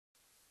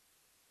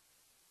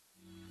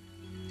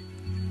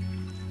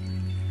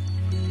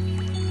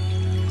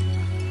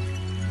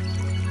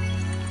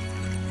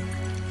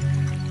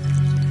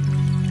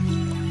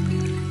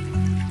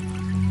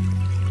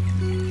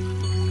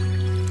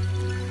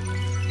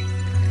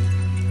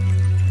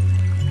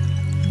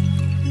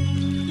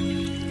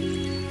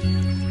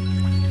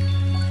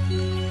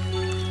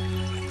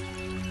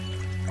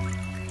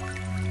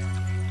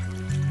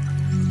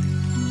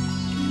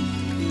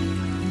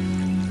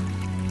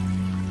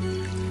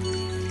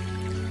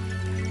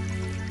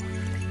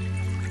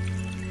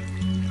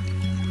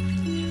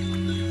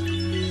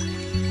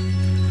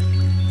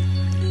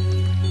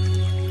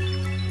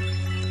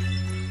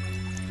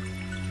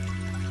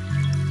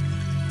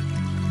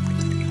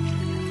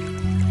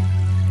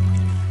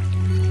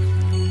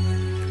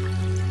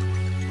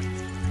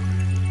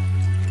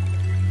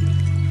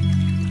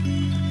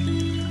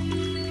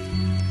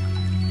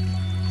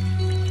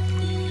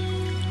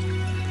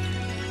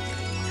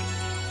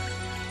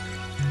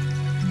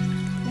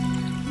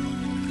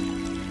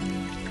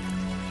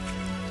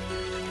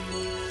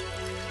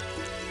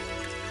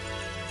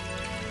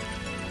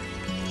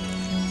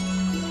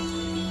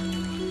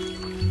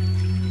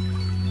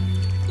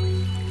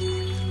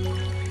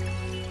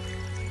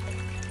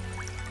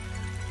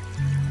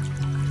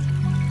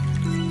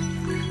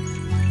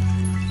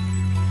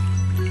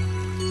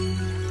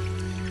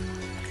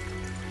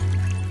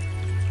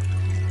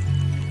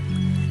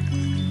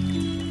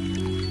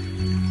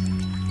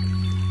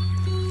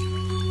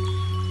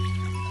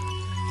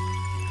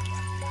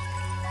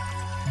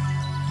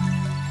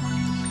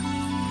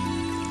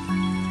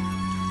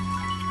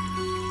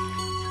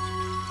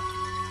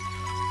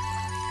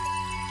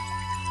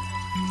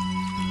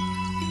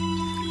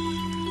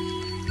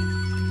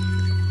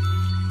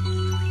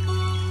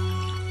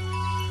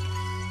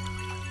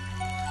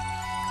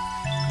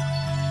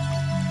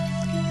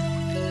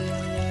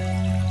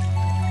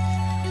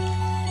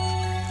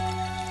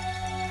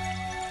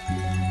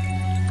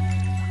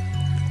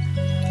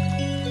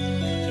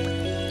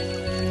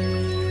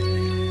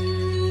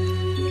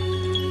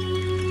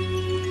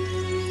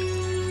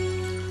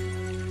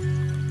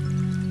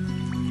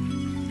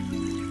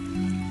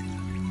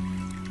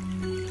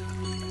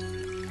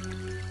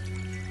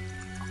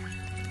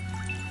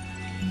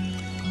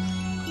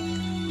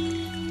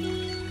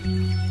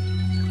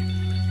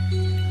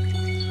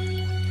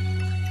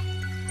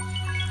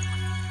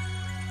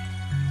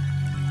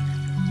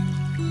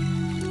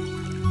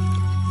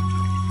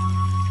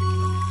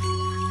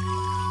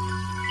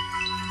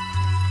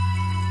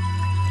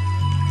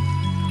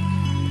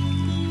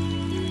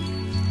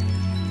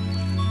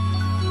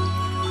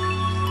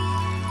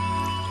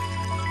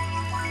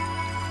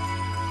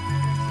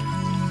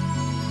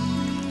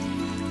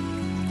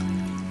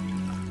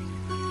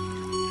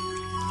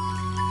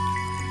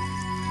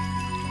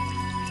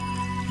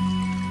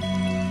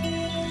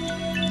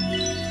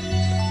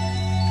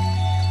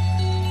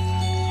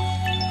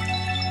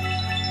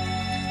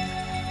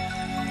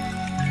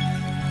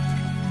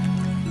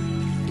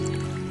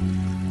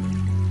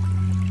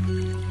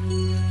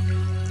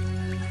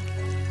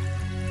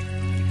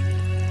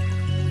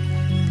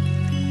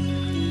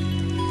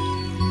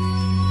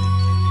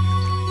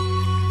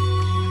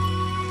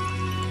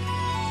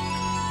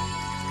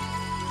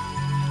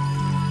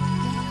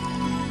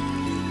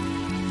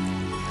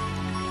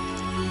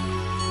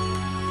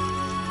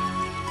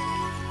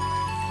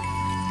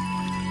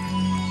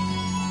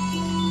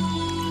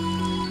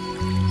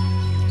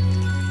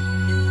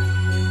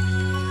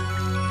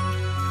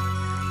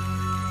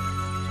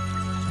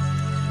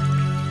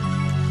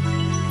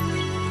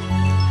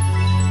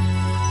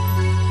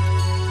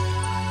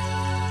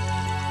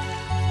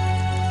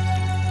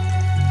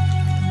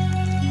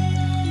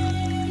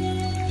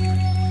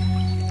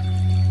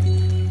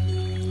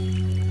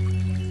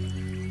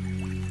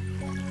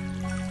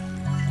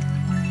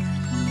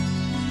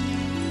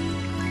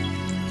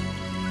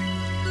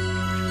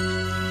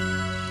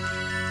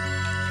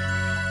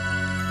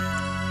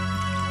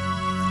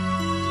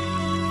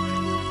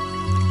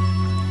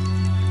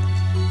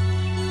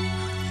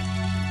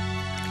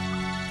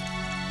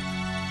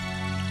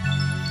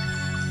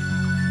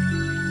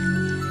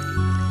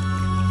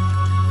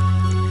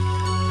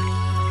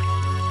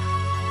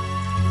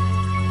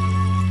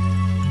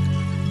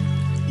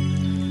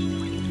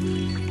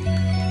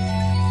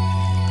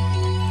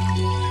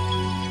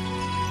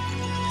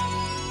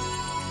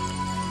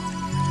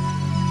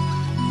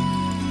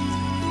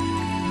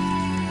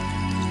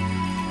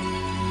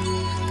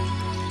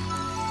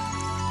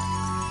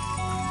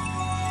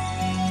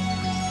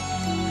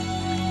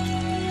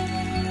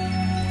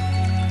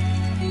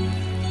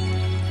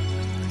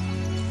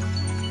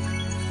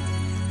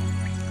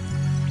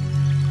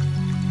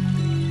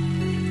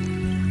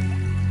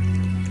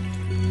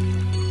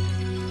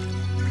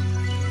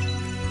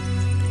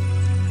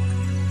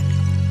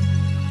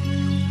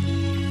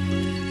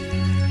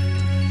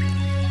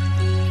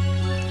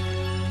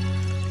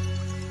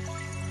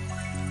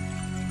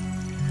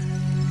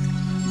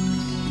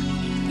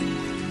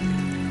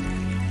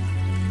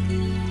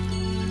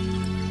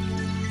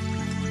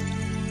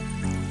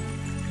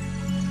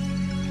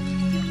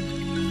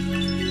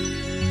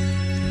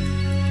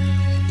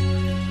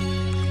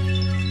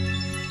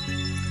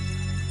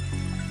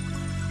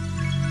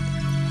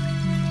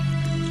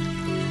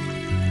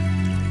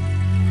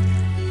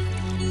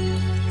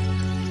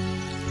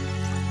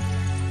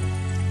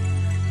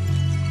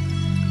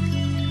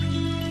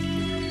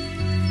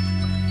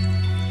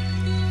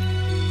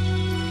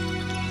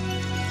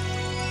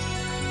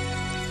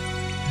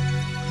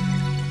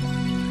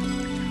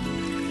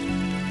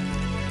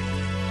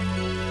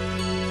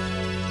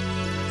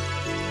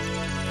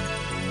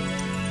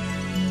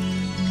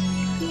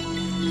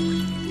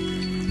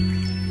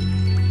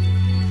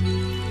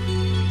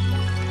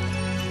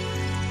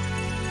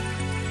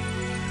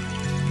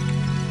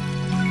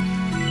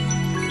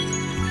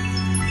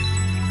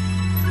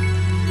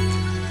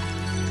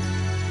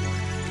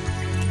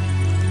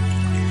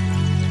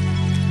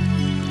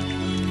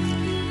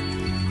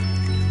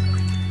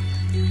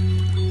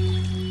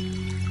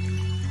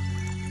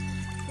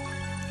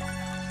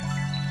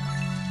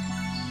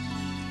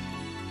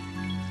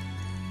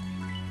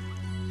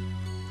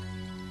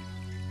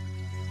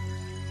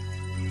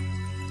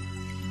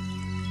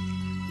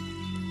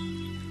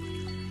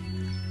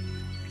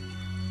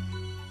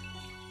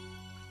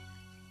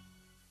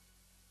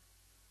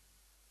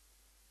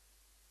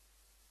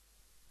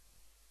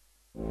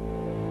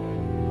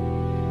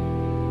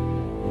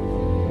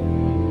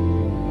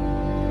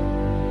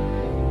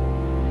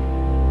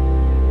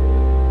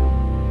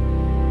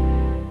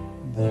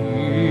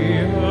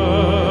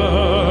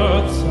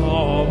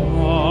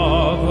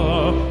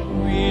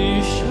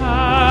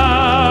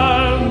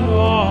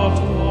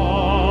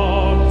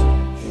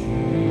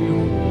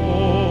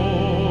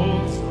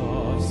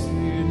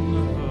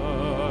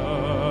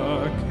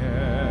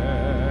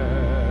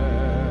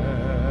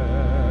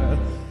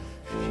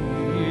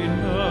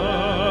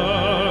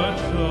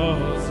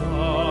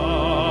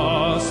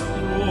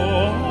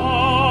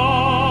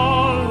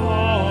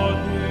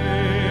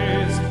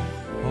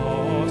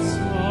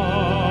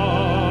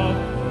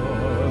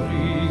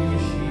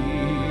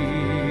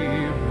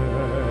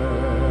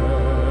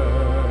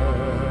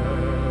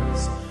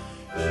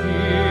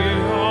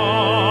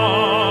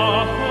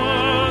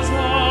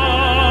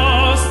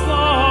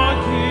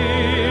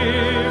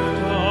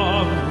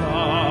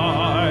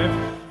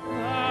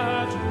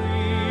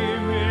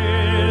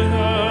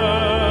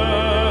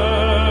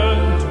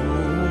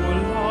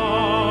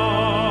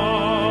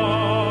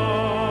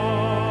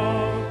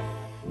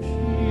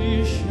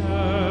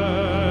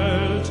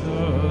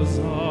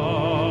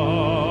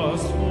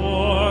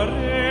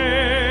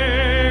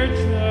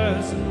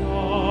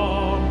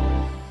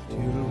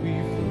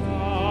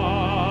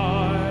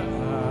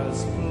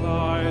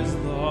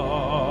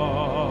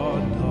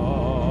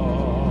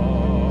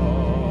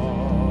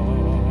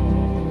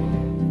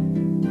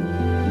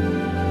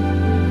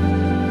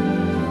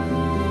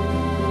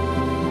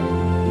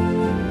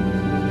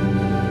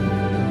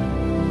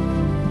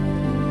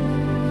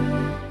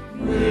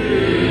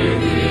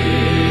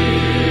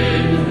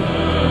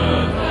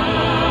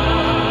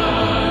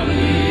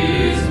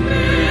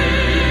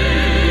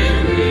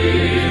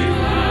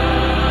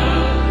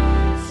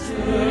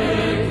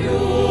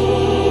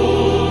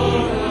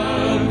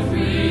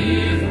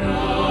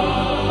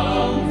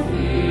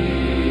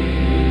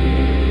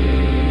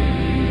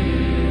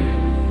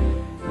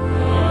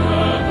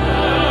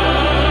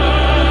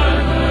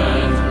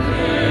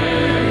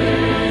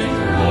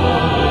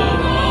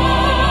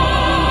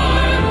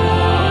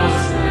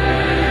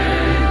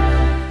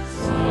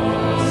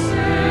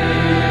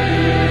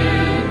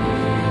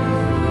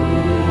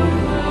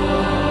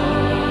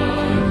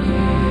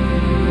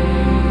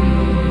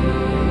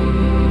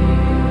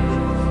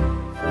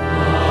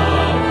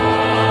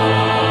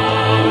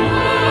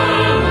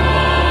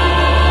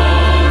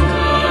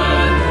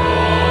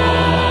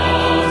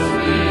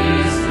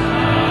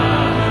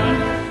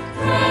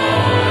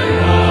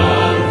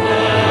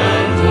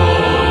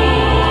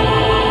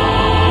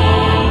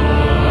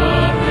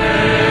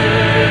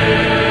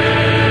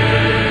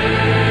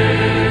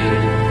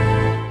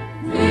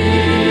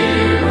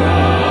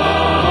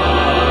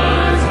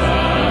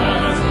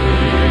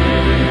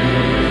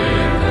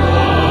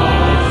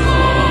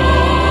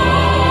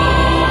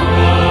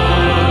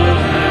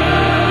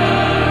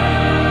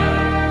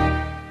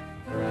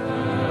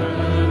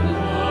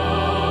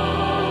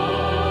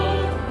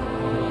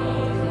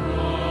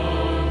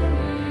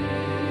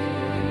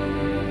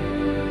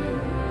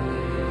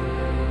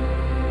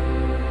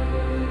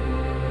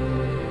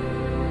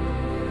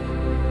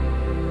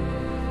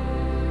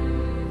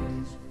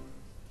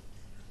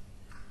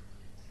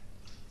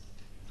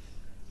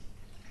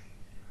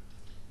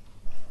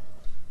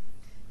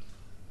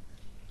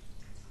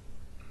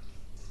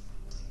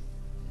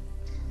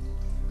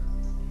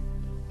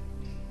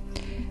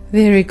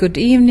Very good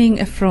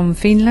evening from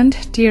Finland,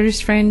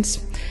 dearest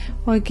friends.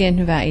 Oikein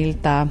hyvää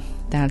iltaa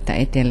täältä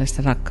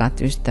etelästä,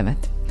 rakkaat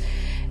ystävät.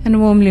 And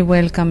warmly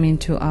welcome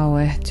into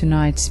our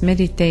tonight's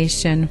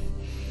meditation.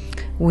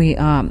 We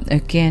are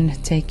again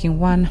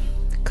taking one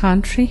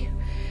country.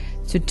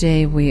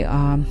 Today we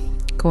are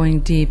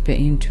going deeper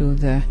into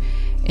the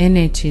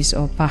energies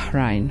of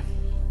Bahrain.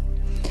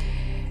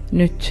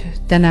 Nyt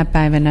tänä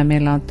päivänä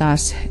meillä on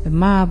taas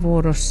maa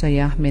vuorossa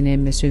ja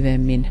menemme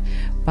syvemmin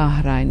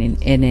Bahrainin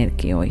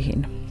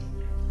energioihin.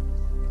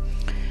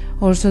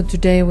 Also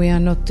today we are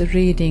not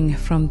reading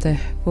from the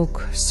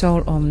book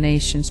Soul of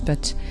Nations,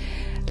 but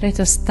let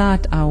us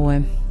start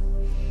our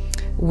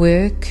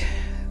work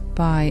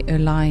by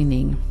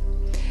aligning.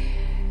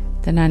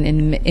 Tänään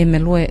emme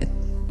lue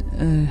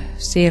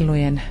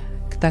sielujen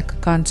tai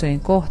kansojen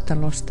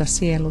kohtalosta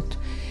sielut,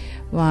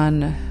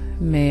 vaan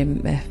me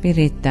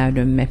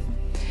virittäydymme.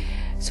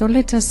 So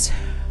let us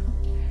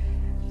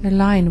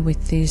align with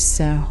this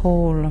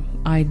whole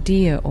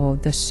idea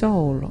of the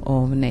soul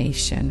of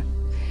nation.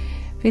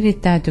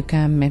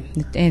 Virittäytykäämme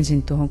nyt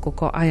ensin tuohon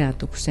koko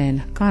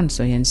ajatukseen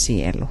kansojen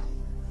sielu.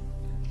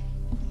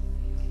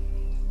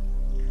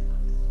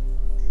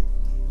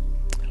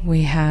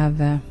 We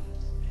have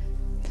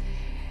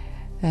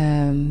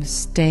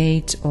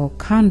states or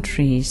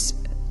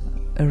countries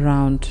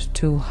around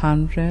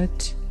 200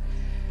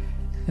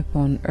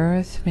 upon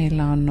earth.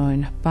 Meillä on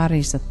noin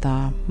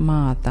 200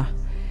 maata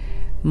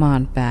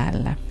maan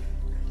päällä.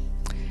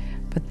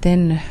 But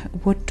then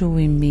what do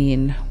we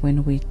mean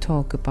when we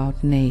talk about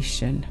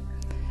nation?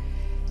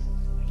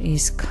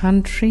 Is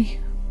country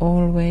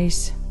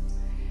always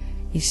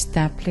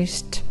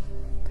established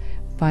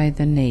by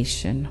the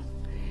nation?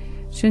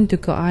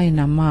 Syntyykö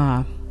aina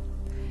maa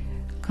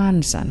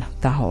kansan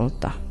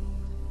taholta?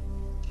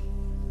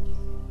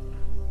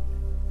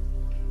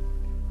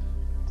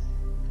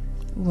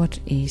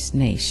 What is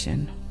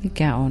nation?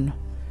 Mikä on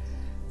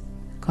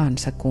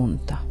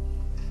kansakunta?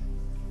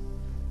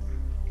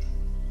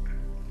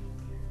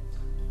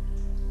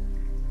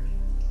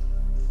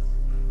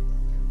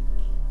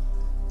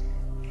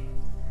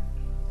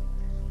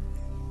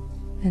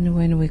 And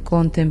when we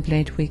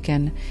contemplate, we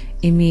can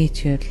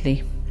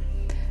immediately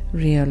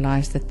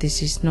realize that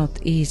this is not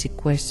easy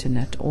question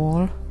at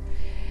all.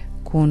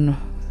 Kun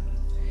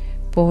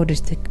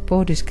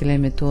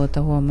pohdiskelemme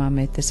tuota,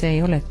 huomaamme, että se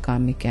ei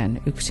olekaan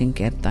mikään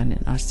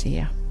yksinkertainen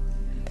asia.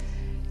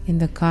 In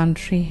the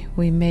country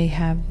we may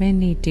have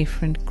many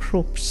different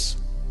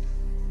groups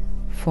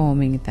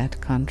forming that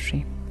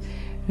country.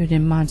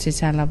 Yhden maan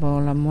sisällä voi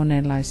olla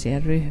monenlaisia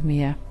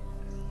ryhmiä.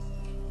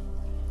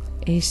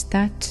 Is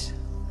that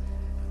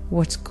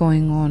what's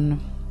going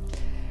on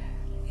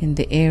in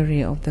the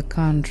area of the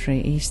country?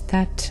 Is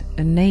that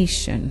a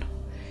nation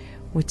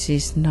which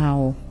is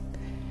now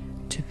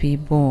to be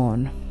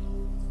born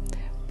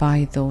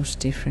by those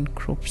different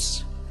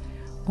groups?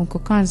 Onko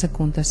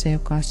kansakunta se,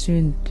 joka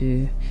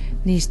syntyy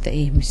niistä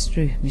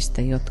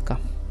ihmisryhmistä, jotka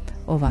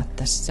ovat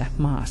tässä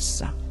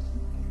maassa?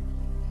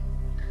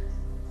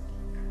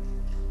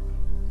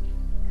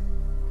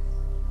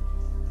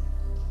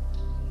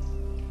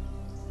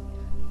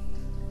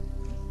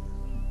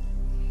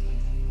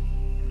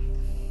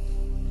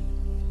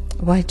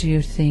 Why do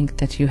you think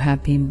that you have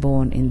been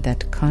born in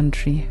that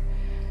country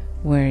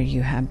where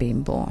you have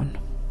been born?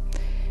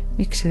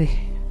 Miksi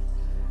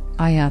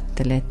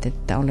ajattelet,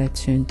 että olet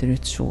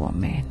syntynyt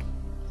Suomeen?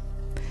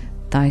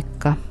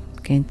 Taikka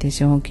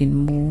kenties johonkin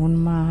muun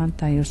maahan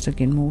tai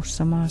jossakin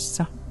muussa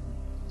maassa?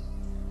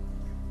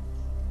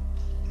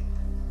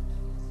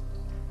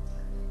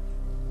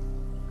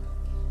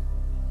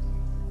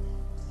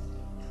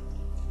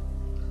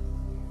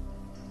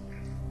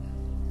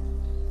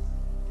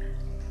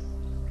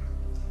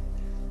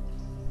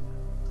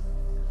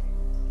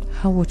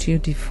 How would you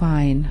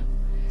define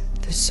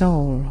the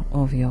soul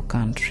of your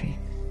country?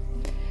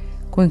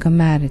 Kuinka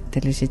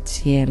määrittelisit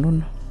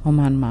sielun,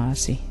 oman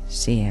maasi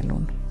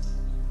sielun?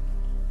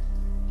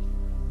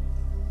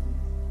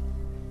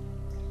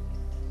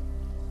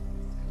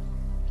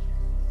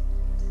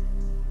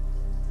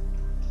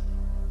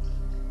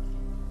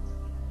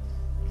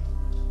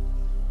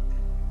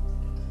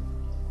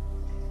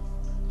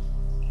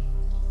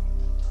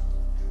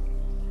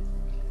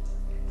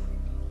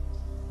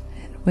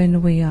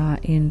 When we are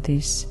in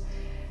this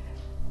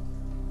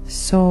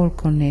soul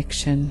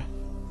connection,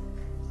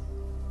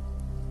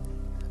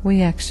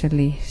 we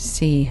actually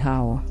see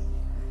how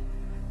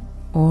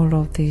all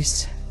of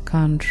these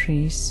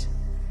countries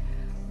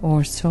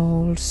or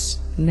souls,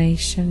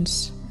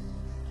 nations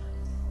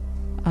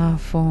are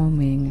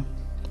forming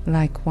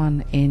like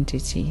one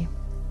entity.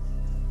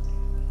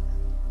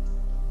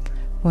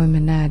 Voimme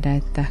nähdä,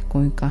 että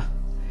kuinka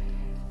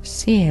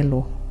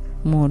sielu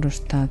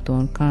muodostaa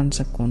tuon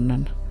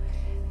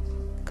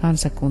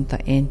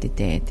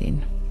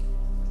kansakuntaentiteetin.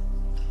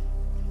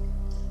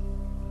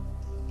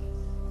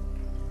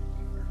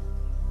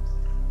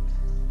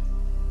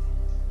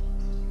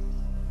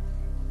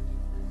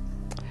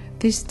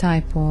 This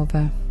type of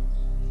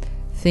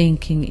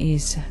thinking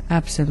is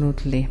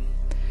absolutely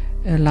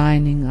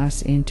aligning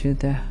us into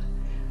the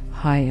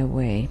higher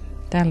way.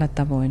 Tällä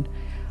tavoin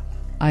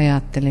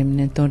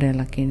ajatteleminen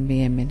todellakin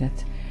vie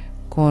meidät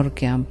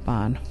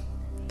korkeampaan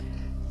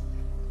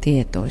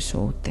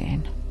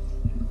tietoisuuteen.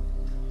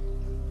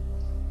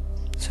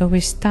 So we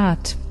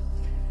start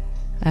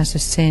as a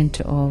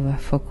center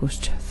of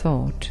focused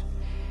thought.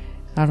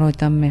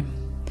 Aloitamme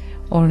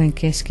ollen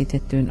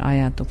keskitetyn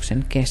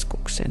ajatuksen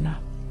keskuksena.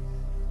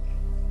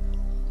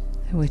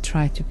 We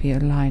try to be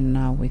aligned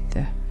now with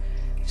the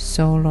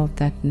soul of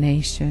that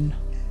nation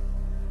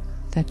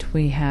that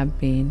we have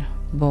been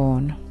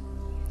born,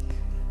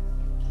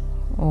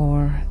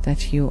 or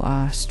that you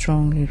are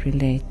strongly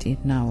related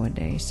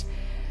nowadays.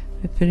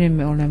 Me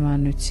pyrimme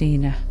olemaan nyt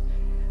siinä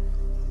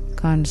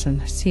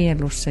kansan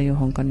sielussa,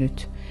 johonka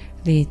nyt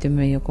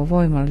liitymme joko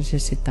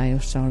voimallisesti tai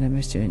jossa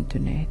olemme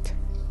syntyneet.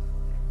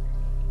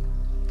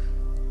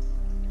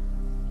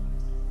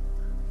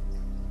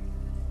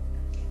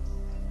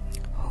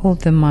 Hold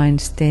the mind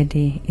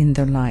steady in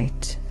the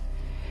light.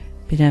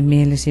 Pidä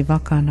mielesi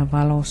vakaana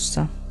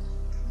valossa.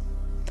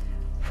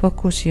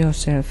 Focus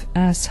yourself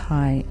as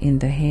high in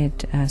the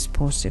head as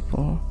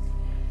possible.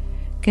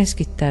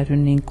 Keskittäydy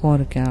niin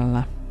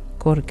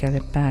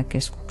korkealle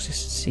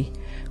pääkeskuksessasi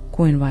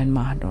kuin vain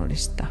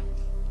mahdollista.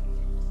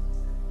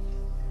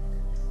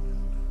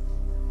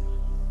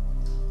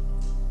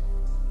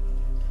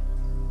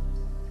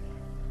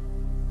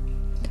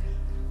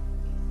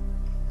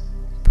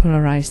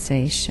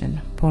 Polarization,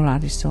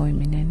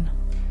 polarisoiminen.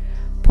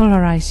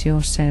 Polarize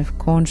yourself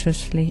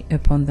consciously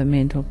upon the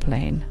mental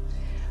plane.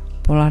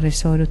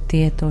 Polarisoidu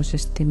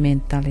tietoisesti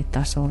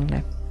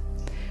mentaalitasolle.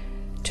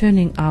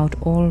 Turning out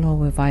all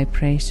lower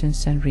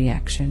vibrations and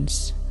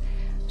reactions.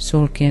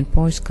 Sulkien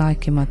pois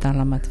kaikki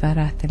matalammat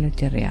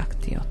värähtelyt ja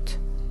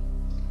reaktiot.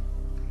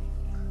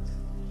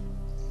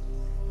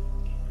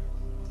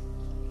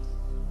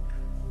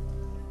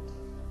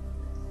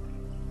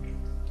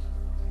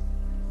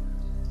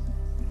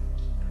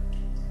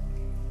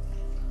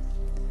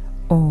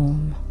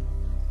 Om.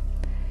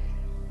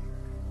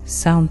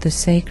 Sound the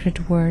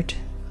sacred word,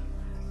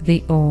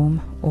 the Om,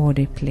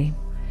 audibly.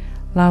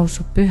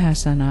 Lausu pyhä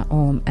sana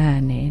Om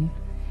ääneen,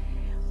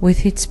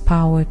 with its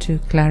power to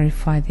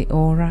clarify the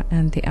aura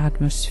and the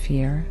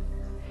atmosphere.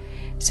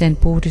 Sen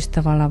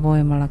puhdistavalla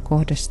voimalla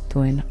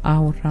kohdistuen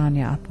auraan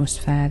ja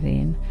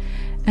atmosfääriin,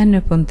 and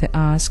upon the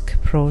ask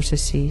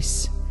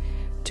processes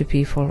to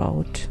be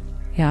followed,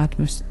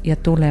 ja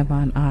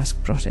tulevaan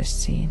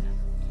ask-prosessiin.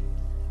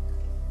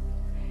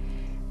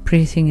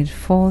 Breathing it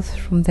forth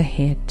from the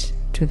head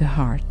to the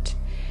heart,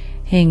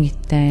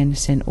 hengittäen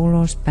sen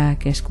ulos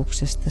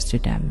pääkeskuksesta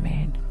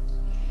sydämeen.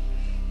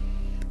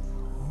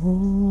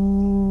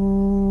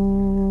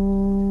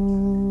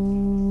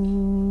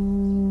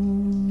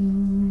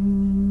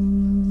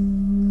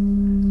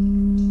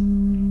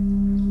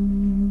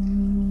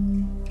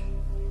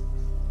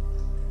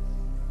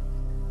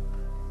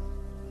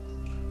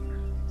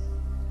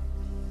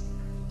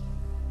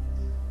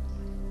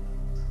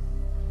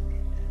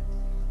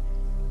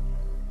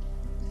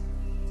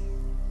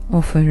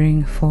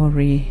 Offering for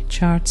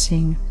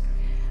recharging,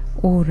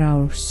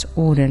 uhraus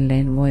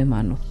uudelleen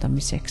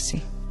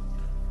voimaannuttamiseksi.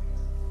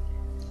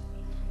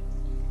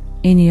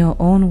 In your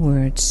own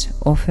words,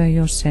 offer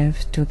yourself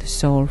to the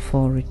soul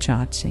for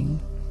recharging.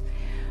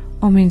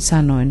 Omin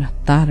sanoin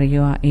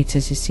tarjoa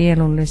itsesi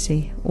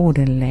sielullesi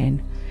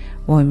uudelleen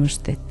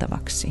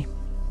voimustettavaksi.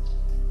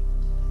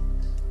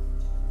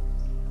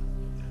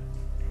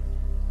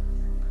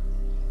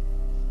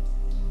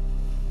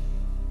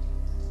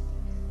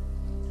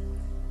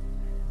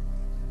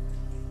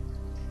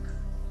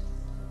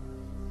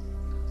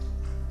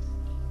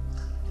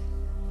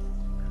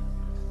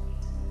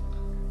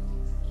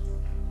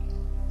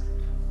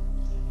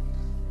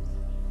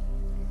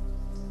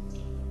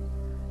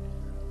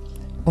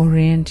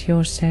 Orient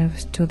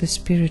yourself to the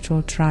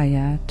spiritual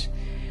triad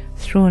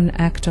through an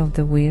act of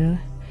the will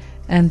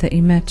and the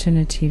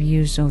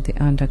imaginative use of the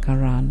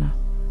antakarana.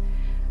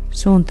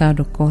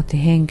 Suuntaudu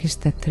kohti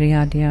henkistä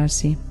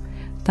triadiasi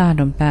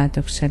tahdon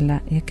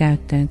päätöksellä ja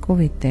käyttäen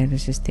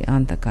kuvitteellisesti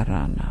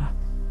antakaranaa.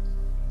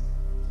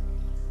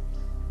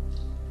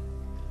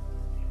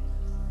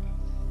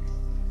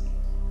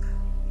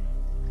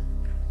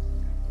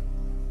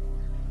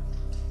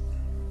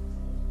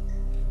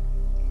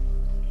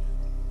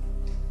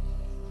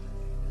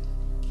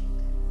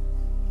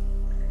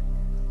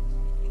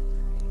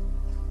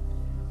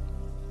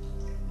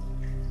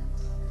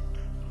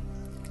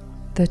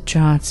 The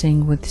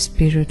charging with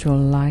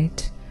spiritual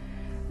light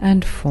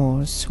and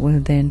force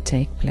will then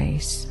take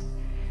place.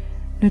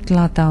 Nyt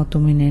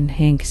latautuminen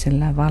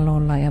henkisellä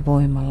valolla ja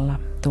voimalla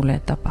tulee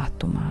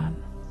tapahtumaan.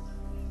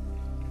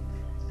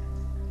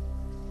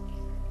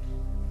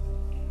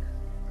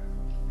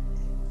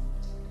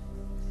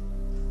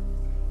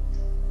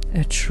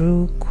 A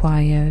true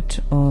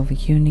quiet of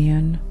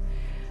union,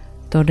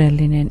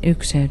 todellinen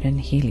ykseyden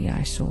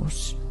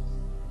hiljaisuus.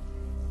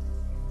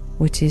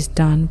 Which is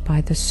done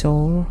by the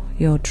soul,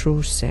 your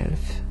true self,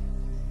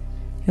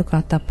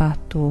 joka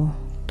tapahtuu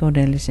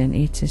todellisen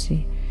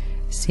itsesi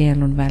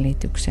sielun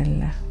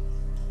välityksellä,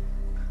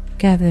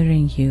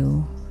 gathering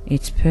you,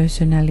 its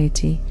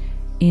personality,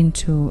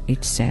 into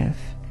itself,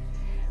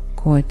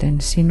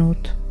 koeten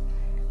sinut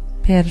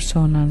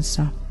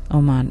persoonansa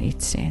oman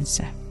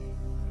itseensä.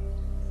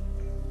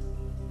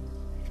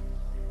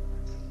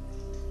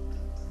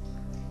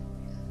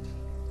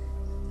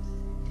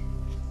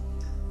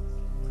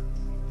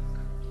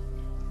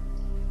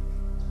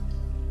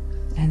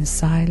 And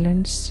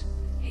silence,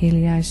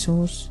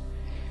 hiljaisuus.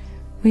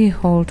 We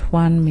hold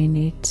 1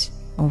 minute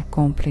of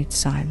complete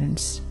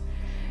silence.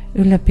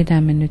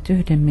 Ylläpidämme nyt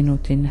 1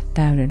 minuutin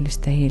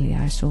täydellistä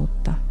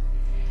hiljaisuutta.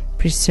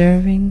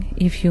 Preserving,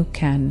 if you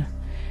can,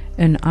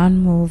 an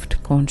unmoved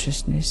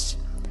consciousness.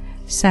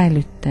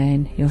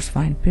 Säilyttäen, jos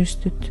vain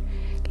pystyt,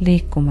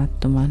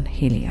 liikkumattoman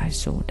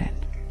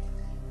hiljaisuuden.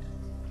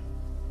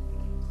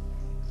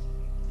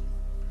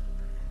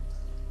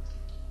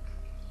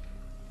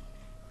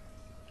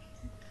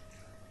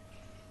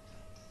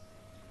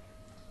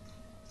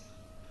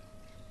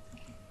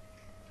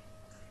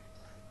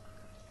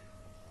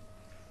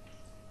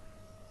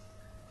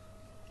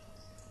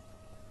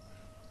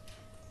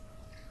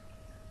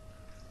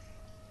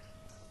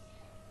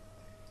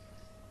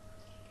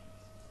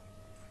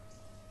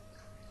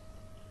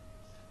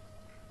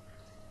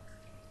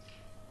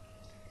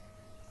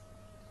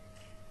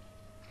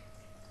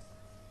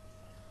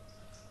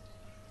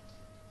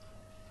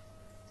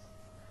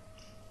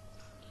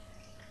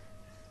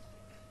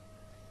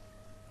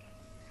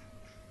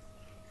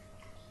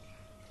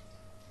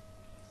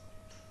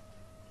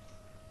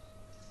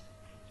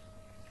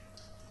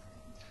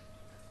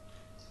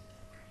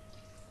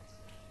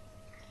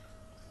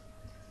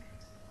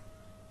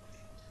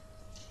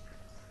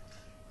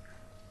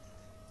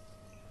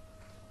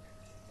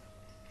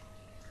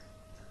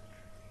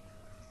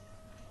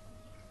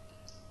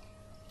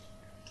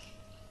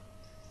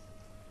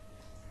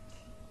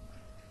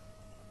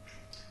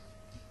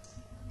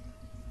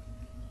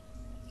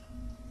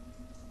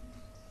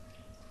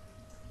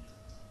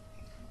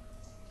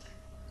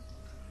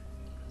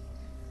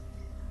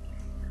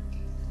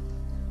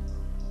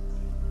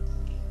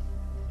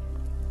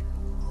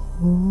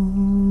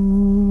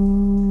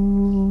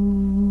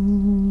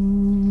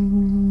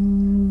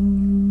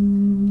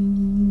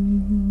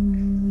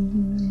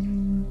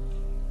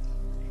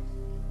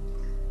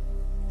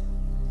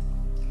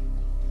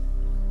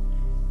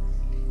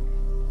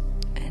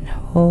 And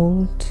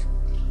hold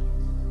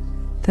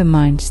the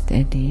mind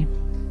steady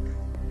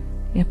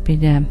ja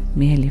pidä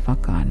mieli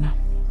vakaana.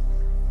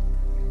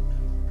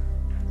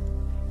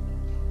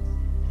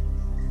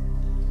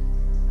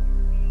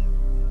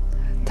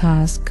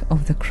 Task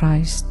of the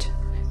Christ,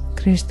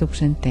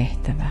 Kristuksen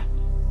tehtävä.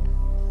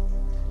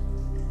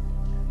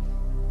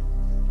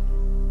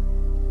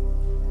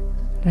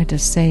 Let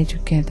us say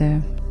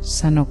together,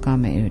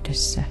 sanokaamme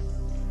yhdessä.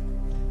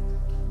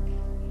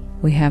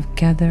 We have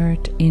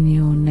gathered in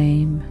your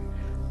name,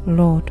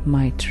 Lord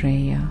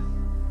Maitreya,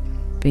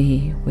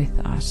 be with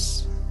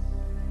us.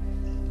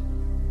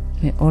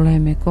 Me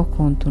olemme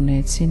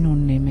kokoontuneet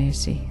sinun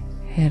nimesi,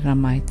 Herra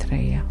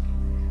Maitreya,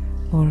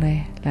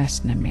 ole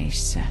läsnä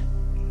meissä.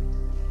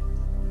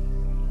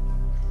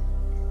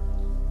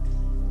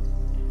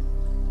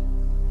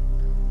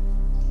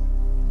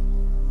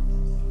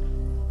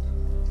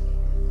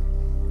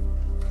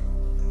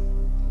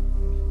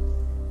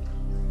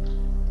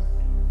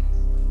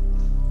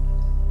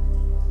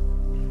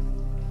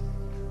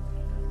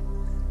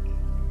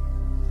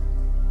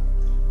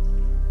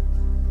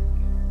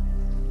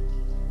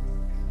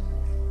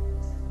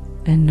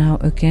 And now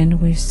again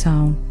we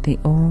sound the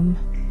Om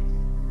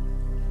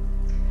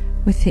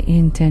with the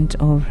intent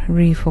of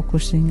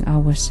refocusing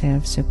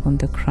ourselves upon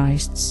the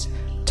Christ's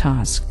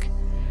task.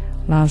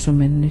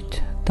 Lausumme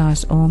nyt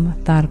taas Om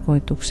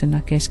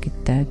tarkoituksena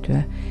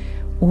keskittäytyä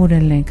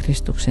uudelleen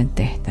Kristuksen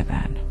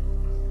tehtävään.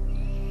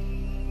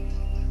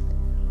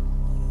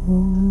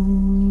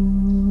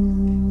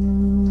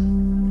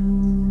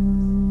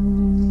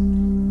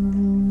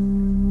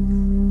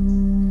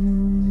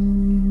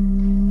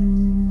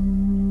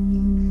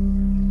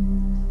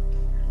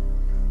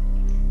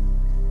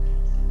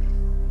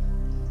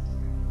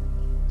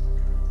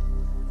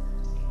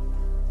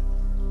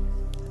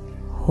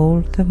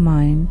 Hold the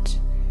mind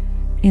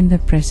in the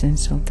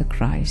presence of the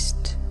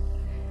Christ.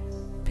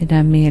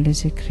 Pidä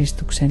mielesi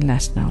Kristuksen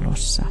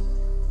läsnäolossa.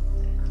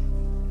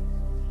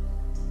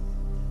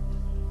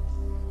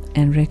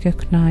 And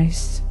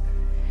recognize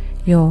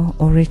your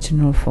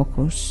original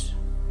focus.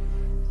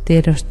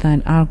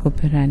 Tiedostaen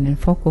alkuperäinen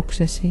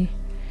fokuksesi,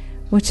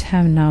 which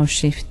have now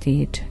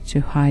shifted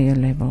to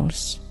higher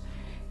levels,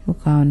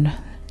 joka on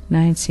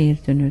näin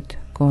siirtynyt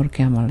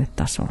korkeammalle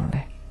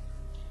tasolle.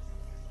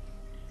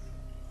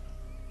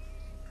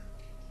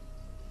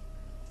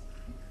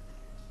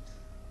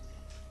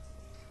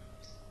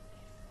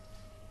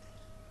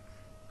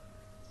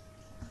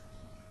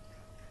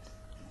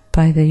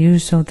 By the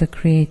use of the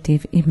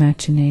creative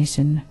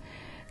imagination,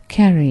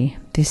 carry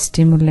this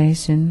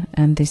stimulation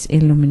and this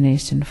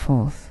illumination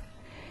forth.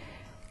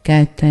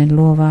 Käyttäen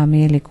luovaa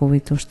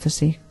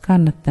mielikuvitustasi,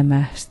 kanna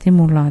tämä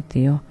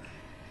stimulaatio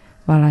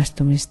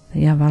valaistumista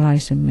ja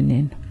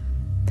valaistuminen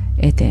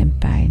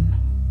eteenpäin.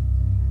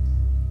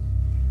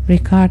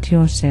 Regard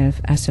yourself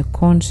as a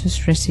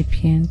conscious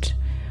recipient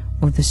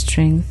of the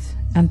strength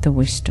and the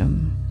wisdom.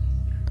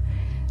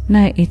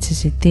 Näe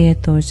itsesi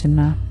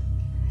tietoisena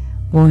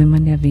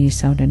voiman ja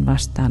viisauden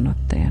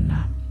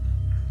vastaanottajana,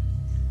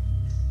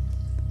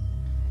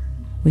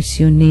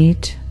 which you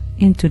need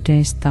in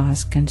today's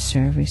task and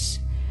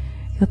service,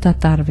 jota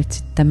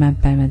tarvitset tämän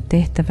päivän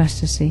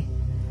tehtävässäsi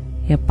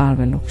ja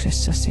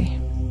palveluksessasi.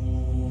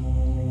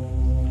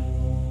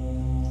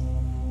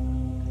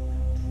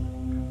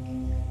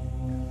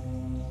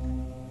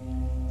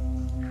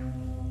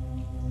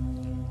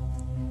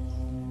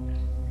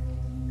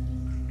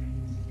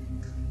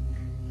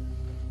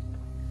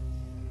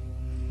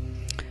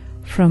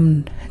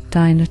 From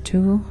Dina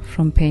 2,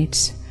 from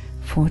page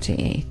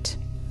 48.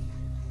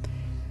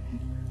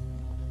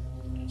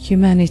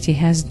 Humanity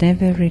has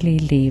never really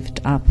lived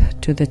up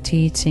to the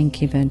teaching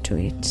given to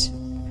it.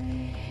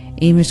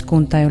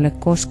 Ihmiskunta ei ole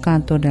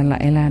koskaan todella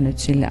elänyt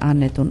sille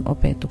annetun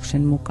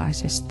opetuksen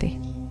mukaisesti.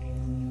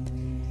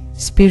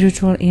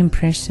 Spiritual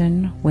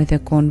impression, whether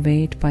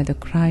conveyed by the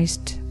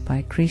Christ,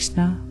 by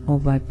Krishna or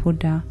by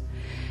Buddha,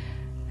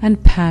 and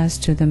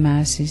passed to the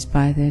masses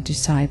by their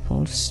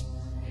disciples,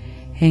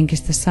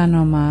 henkistä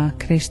sanomaa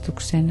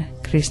Kristuksen,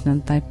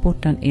 Krishnan tai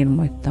Buddhan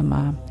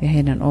ilmoittamaa ja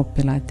heidän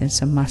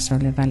oppilaitensa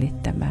massoille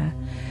välittämää,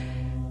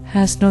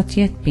 has not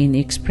yet been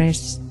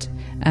expressed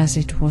as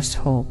it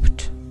was hoped.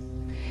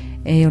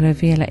 Ei ole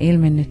vielä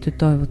ilmennetty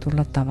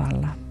toivotulla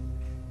tavalla.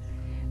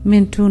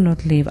 Men do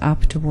not live up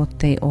to what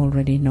they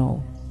already know.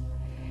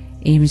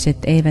 Ihmiset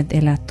eivät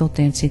elä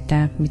toteen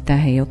sitä, mitä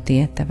he jo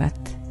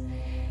tietävät.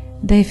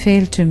 They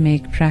fail to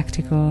make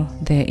practical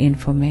their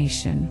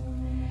information.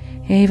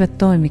 He eivät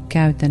toimi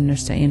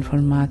käytännössä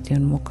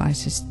informaation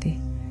mukaisesti.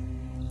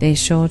 They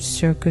short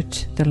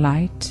circuit the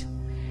light.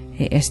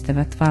 He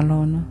estävät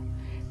valon.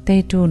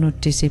 They do not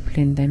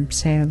discipline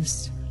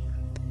themselves.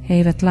 He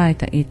eivät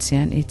laita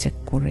itseään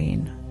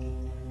itsekuriin.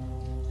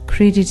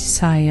 Greedy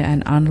desire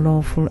and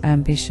unlawful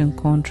ambition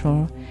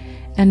control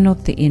and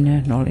not the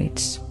inner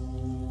knowledge.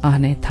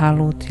 Ahneet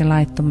halut ja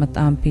laittomat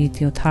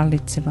ambitiot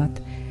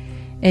hallitsevat,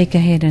 eikä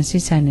heidän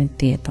sisäinen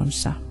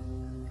tietonsa.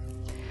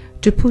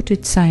 To put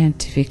it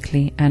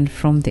scientifically and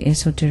from the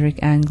esoteric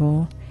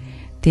angle,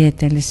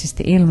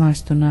 tieteellisesti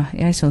ilmaistuna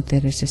ja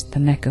esoterisesta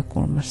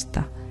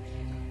näkökulmasta,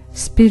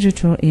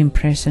 spiritual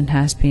impression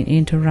has been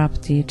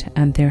interrupted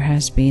and there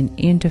has been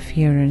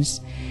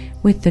interference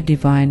with the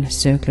divine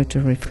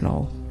circulatory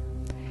flow.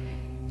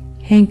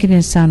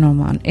 Henkinen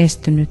sanoma on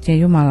estynyt ja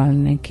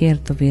jumalallinen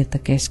kiertovirta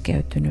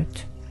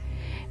keskeytynyt.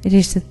 It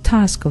is the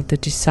task of the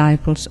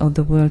disciples of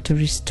the world to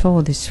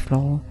restore this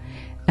flow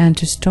and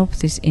to stop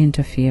this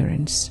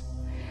interference.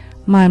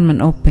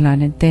 Maailman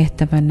oppilaiden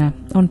tehtävänä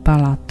on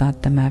palauttaa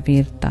tämä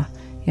virta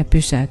ja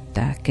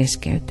pysäyttää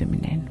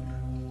keskeytyminen.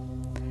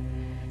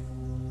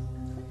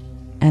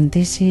 And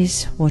this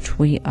is what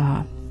we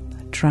are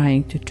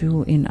trying to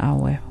do in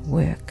our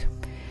work.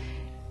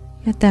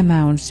 Ja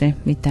tämä on se,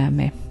 mitä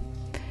me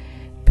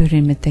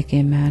pyrimme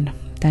tekemään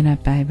tänä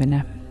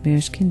päivänä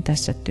myöskin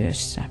tässä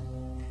työssä.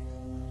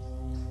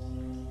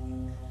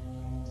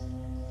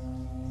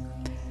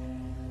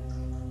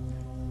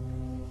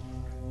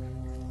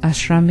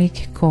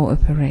 Ashramic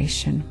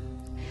cooperation.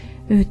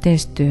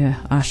 Yhteistyö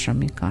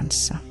ashramin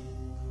kanssa.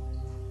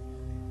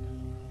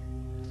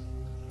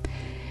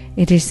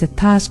 It is the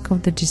task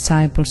of the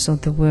disciples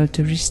of the world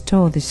to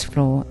restore this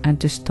flow and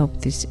to stop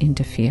this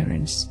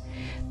interference.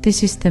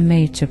 This is the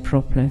major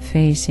problem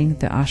facing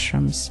the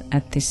ashrams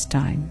at this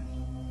time.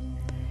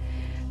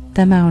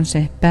 Tämä on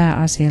se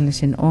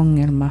pääasiallisin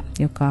ongelma,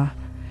 joka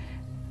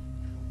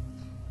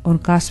on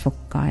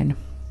kasvokkain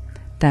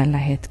tällä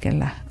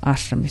hetkellä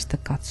ashramista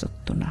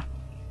katsottuna.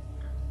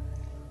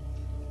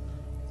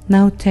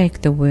 Now take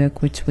the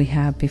work which we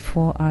have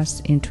before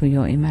us into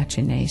your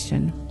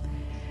imagination.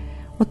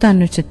 Ota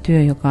nyt se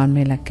työ, joka on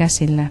meillä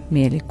käsillä,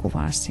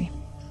 mielikuvaasi.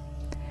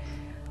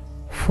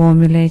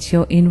 Formulate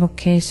your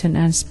invocation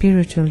and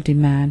spiritual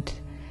demand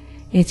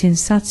it in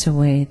such a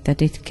way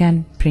that it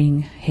can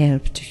bring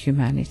help to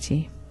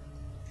humanity.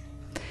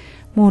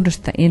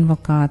 Muodosta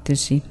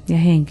invokaatiosi ja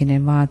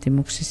henkinen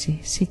vaatimuksesi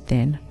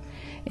siten,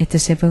 että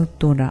se voi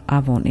tuoda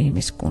avun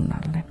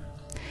ihmiskunnalle.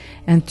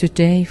 And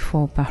today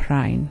for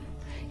Bahrain,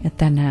 ja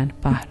tänään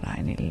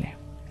Bahrainille.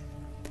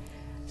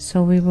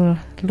 So we will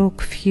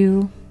look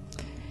few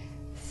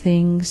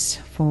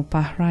things for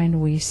Bahrain.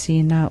 We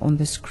see now on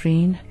the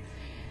screen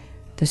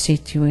the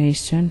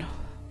situation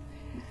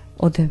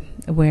or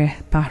where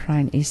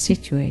Bahrain is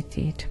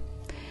situated.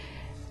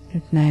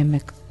 Nyt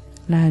näemme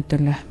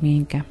näytöllä,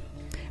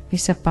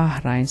 missä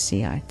Bahrain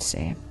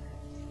sijaitsee.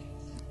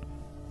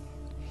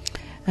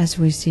 As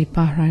we see,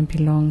 Bahrain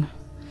belong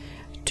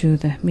to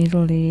the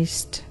Middle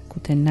East.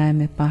 Kuten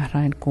näemme,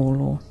 Bahrain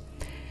kuuluu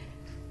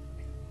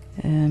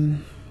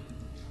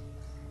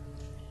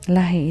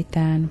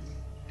Lähi-itään.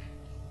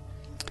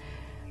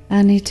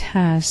 And it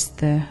has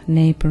the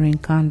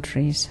neighboring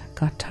countries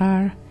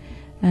Qatar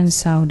and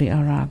Saudi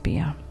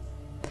Arabia.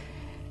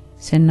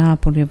 Sen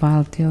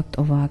naapurivaltiot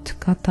ovat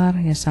Katar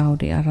ja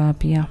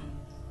Saudi-Arabia.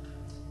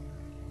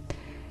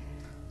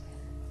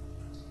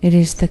 It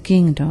is the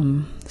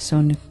kingdom, se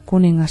on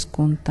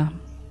kuningaskunta.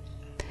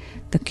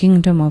 The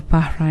kingdom of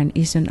Bahrain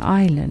is an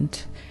island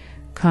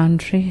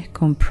country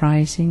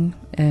comprising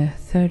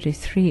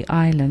 33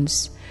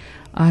 islands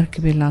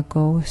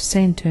archipelago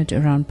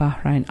centered around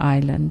Bahrain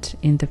Island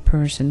in the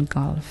Persian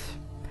Gulf.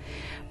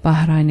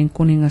 Bahrainin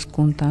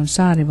kuningaskunta on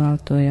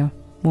saarivaltoja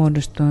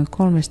muodostuen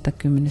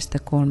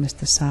 33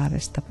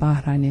 saaresta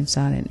Bahrainin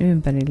saaren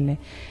ympärille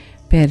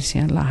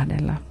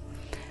Persianlahdella.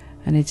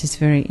 And it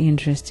is very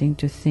interesting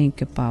to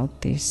think about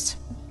this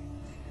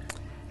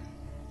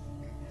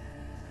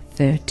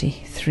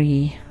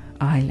 33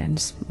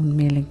 islands. On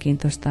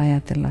mielenkiintoista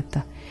ajatella,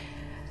 että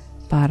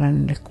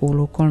Bahrainille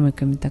kuuluu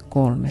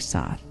 33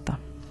 saarta.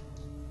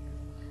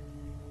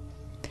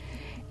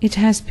 It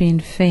has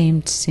been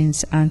famed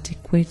since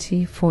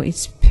antiquity for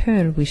its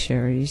pearl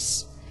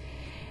fisheries.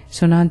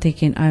 Se on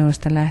antiikin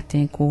ajoista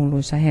lähtien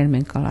kuuluisa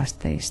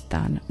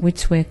helmenkalasteistaan,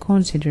 which were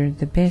considered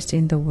the best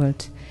in the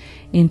world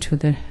into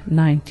the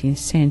 19th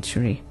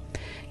century,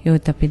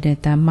 joita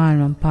pidetään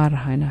maailman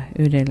parhaina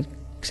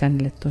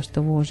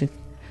 19.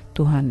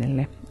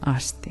 vuosituhannelle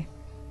asti.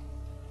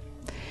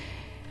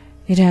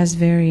 It has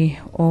very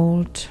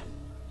old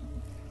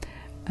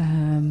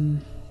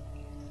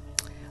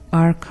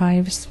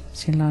archives,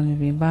 sillä on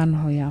hyvin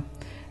vanhoja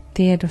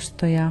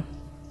tiedostoja.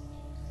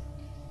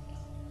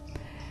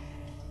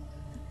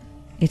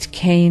 It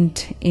gained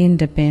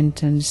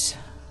independence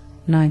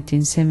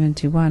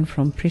 1971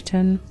 from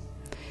Britain.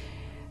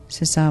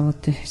 Se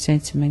saavutti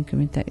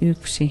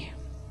 71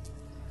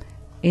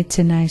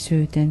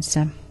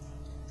 itsenäisyytensä.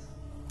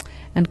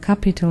 And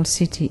capital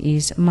city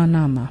is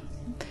Manama.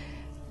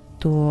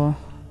 Tuo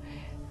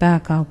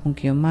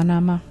pääkaupunki on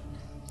Manama.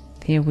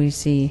 Here we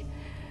see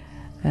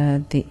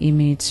the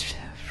image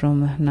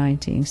from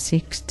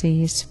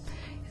 1960s.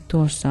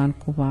 Tuossa on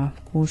kuva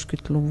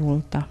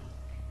 60-luvulta.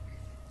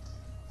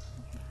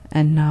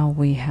 And now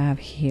we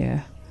have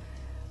here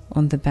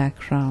on the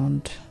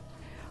background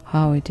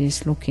how it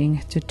is looking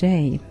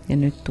today. Ja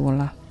nyt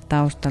tuolla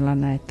taustalla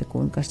näette,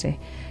 kuinka se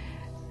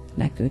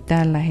näkyy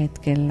tällä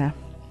hetkellä.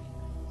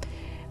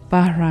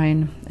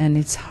 Bahrain and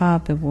its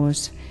harbor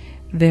was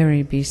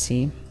very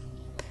busy.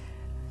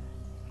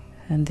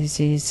 And this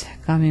is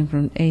coming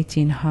from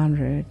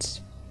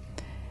 1800s.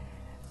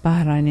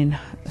 Bahrainin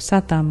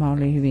satama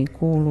oli hyvin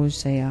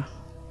kuuluisa ja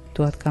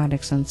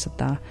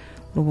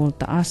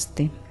 1800-luvulta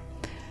asti.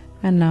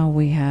 And now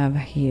we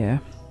have here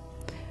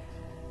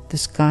the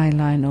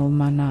skyline of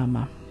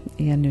Manama.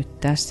 Ja nyt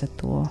tässä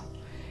tuo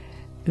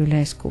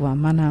yleiskuva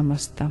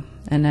Manamasta.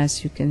 And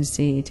as you can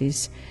see, it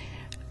is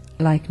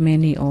like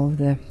many of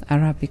the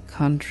Arabic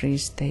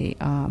countries, they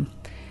are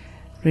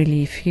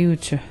really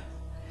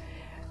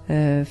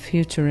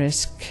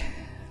futuristic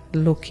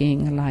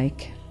looking,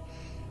 like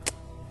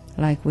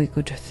we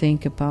could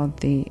think about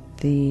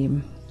the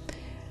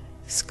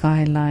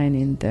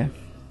skyline in the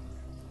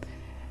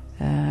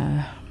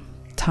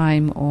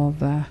time of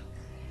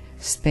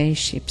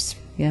spaceships.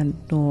 Ja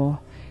nuo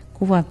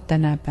kuvat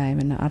tänä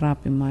päivänä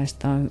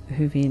arabimaista on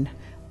hyvin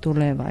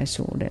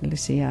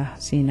tulevaisuudellisia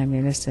siinä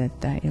mielessä,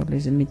 että ei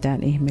olisi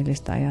mitään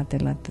ihmeellistä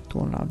ajatella, että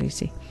tuolla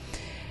olisi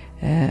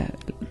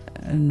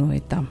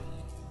noita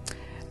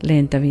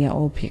lentäviä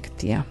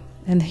objekteja.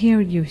 And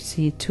here you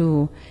see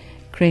two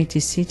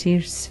greatest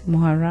cities,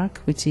 Muharraq,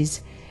 which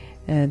is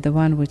the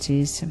one which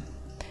is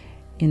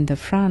in the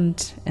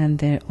front, and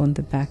there on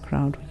the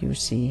background you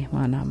see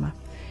Manama.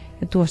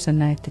 Ja tuossa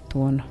näette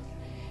tuon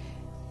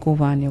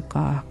kuvan,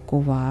 joka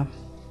kuvaa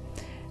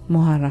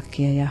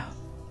Muharraqia ja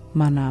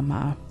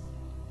Manamaa.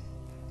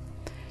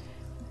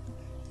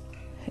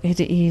 It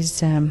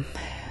is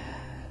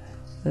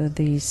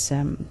these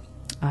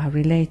are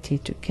related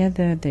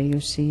together. There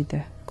you see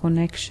the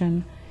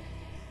connection.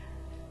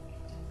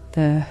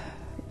 The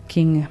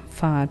King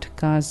Fahd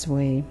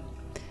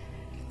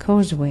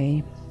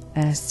causeway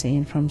as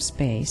seen from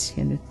space.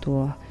 Ja nyt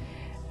tuo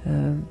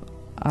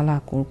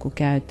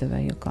alakulkukäytävä,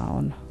 joka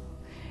on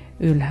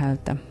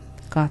ylhäältä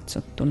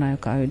katsottuna,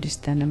 joka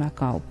yhdistää nämä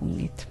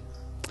kaupungit.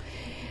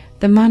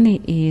 The money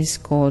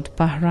is called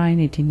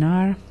Bahraini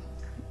dinar.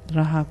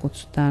 Rahaa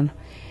kutsutaan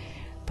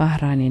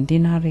Bahrainin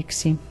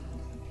dinariksi.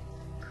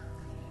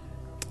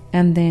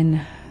 And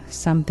then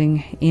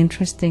something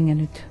interesting ja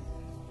nyt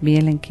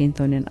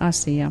mielenkiintoinen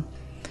asia.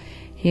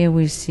 Here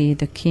we see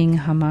the King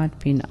Hamad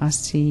bin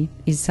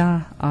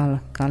Isa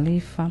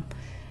al-Khalifa.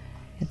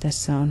 Ja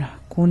tässä on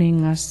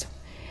kuningas.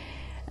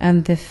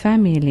 And the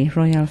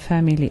royal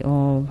family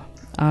of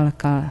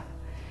al-Khalifa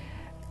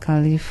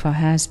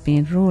has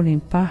been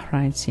ruling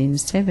Bahrain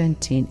since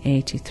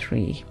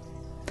 1783.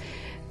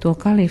 Tuo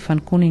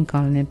kalifan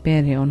kuninkaallinen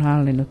perhe on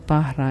hallinnut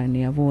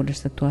Bahrainia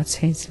vuodesta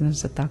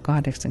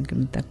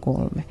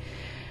 1783.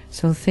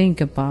 So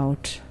think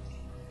about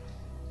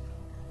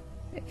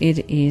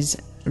it is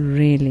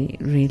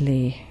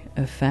really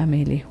a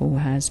family who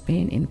has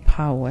been in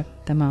power.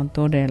 Tämä on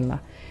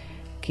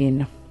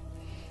todellakin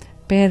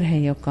perhe,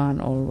 joka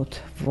on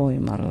ollut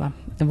voimalla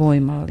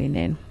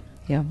voimallinen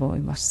ja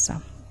voimassa.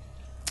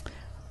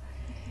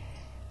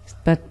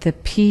 But the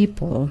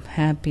people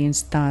have been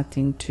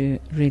starting to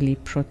really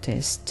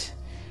protest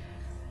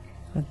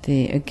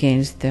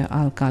against the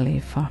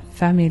Al-Khalifa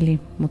family,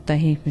 mutta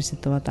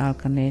ihmiset ovat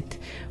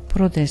alkaneet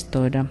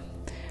protestoida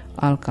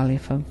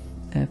Al-Khalifa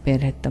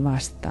perhettä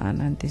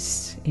vastaan. And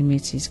this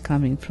image is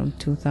coming from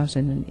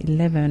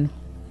 2011.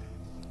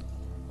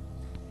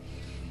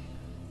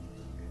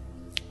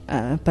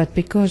 But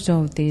because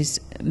of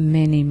these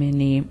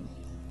many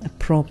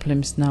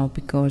problems now,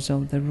 because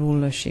of the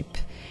rulership,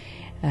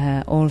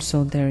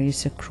 also there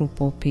is a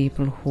group of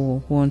people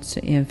who wants to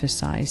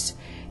emphasize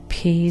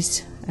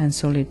peace and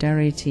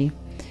solidarity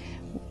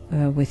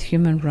with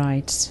human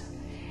rights,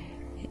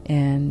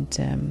 and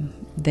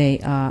they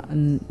are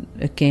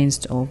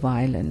against all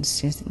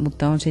violence.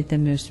 Mutta on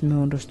sitten myös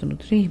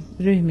muodostunut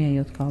ryhmiä,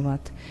 jotka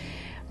ovat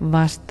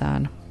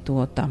vastaan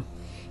tuota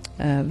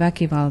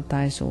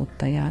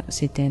väkivaltaisuutta, ja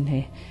siten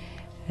he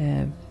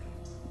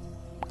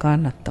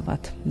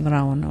kannattavat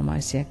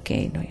rauhanomaisia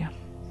keinoja.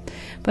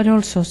 But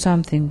also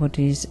something what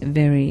is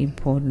very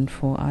important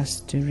for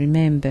us to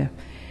remember,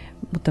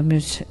 mutta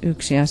myös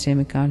yksi asia,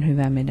 mikä on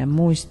hyvä meidän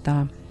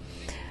muistaa.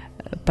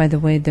 By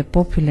the way, the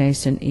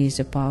population is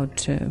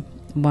about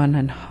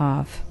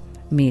 1.5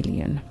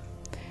 million.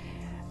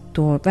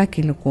 Tuo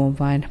väkiluku on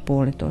vain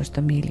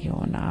 1,5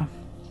 miljoonaa.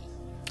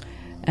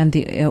 And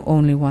the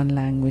only one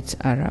language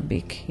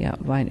Arabic, ja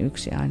vain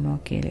yksi ainoa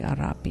kieli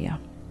arabia.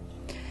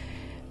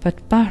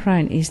 But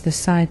Bahrain is the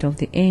site of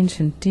the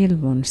ancient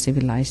Dilmun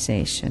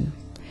civilization.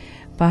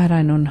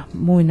 Bahrain on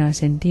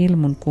muinaisen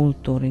Dilmun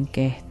kulttuurin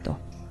kehto.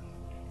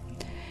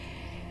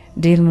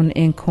 Dilmun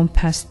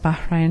encompassed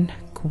Bahrain,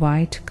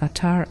 Kuwait,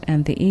 Qatar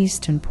and the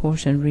eastern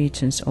portion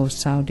regions of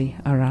Saudi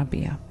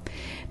Arabia.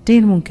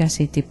 Dilmun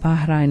käsitti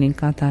Bahrainin,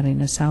 Qatarin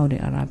ja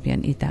Saudi-Arabian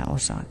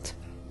itäosat.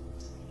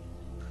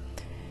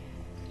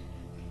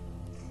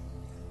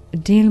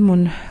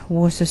 Dilmun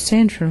was a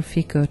central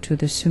figure to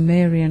the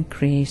Sumerian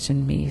creation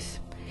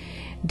myth.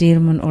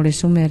 Dilmun oli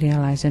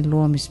sumerialaisen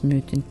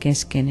luomismyytin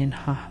keskeinen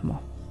hahmo.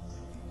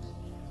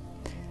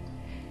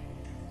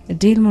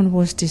 Dilmun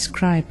was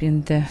described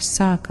in the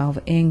Saga of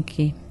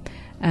Enki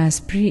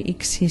as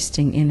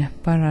pre-existing in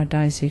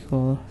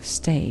paradisical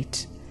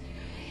state.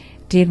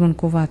 Dilmun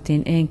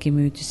kuvattiin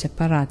Enki-myytissä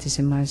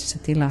paratiisimaisessa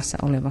tilassa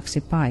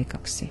olevaksi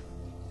paikaksi.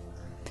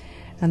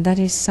 And that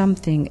is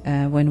something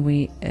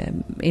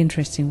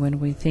interesting when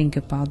we think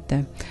about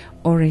the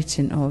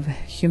origin of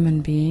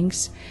human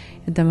beings.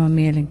 Ja tämä on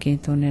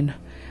mielenkiintoinen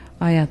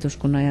ajatus,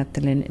 kun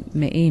ajattelen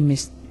me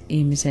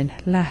ihmisen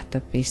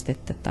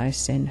lähtöpistettä tai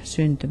sen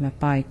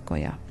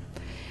syntymäpaikkoja.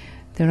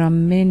 There are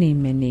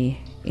many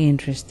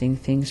interesting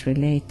things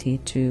related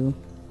to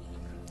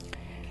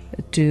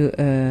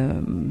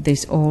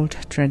this old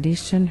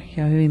tradition,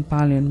 ja hyvin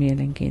paljon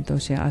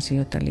mielenkiintoisia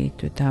asioita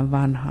liittyy tähän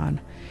vanhaan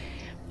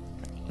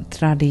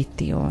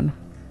traditioon.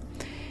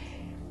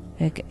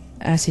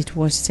 As it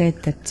was said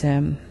that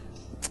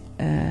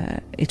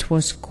it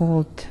was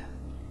called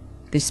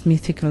this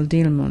mythical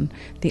Dilmun,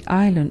 the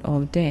island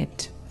of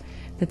dead.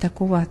 Tätä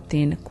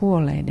kuvattiin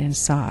kuolleiden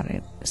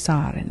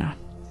saarena.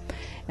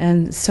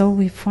 And so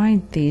we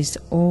find these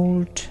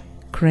old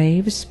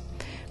graves.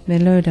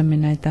 Me löydämme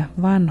näitä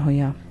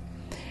vanhoja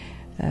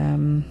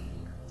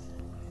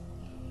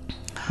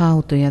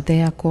hautoja.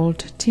 They are called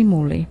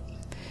timuli.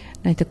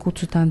 Näitä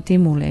kutsutaan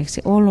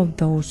timuleiksi. All of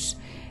those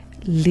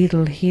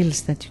little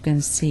hills that you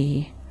can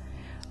see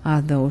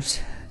are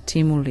those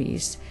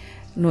timulis.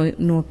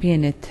 Nuo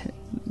pienet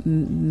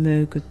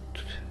möykyt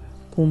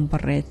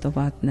kumpareet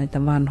ovat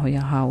näitä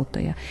vanhoja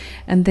hautoja.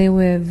 And they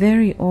were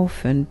very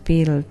often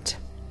built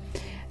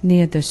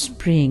near the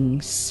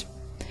springs.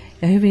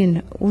 Ja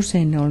hyvin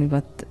usein ne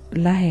olivat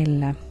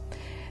lähellä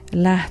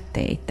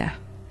lähteitä.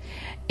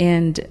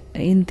 And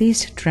in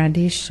this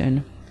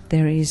tradition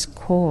there is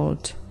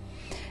called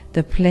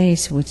the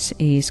place which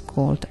is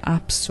called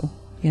Apsu.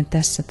 Ja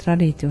tässä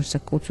traditiossa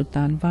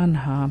kutsutaan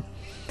vanhaa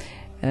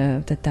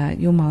tätä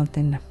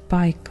jumalten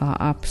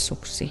paikkaa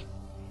Apsuksi.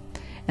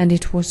 And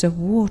it was a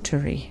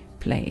watery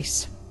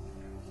place.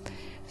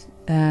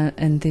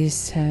 And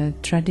this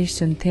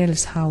tradition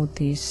tells how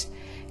these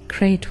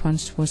great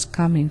ones was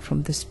coming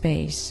from the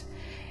space.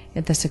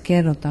 Ja tässä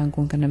kerrotaan,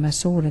 kuinka nämä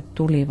suuret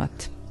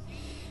tulivat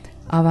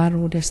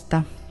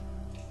avaruudesta.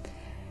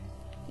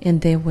 And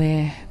they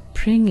were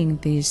bringing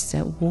this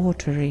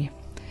watery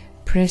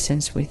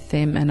presence with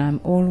them. And I'm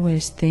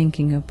always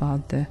thinking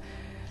about the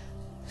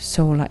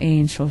solar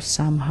angels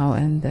somehow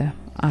and the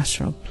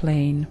astral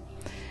plane.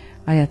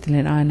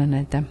 Ajattelen aina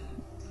näitä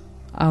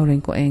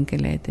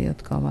aurinkoenkeleitä,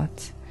 jotka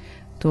ovat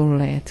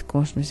tulleet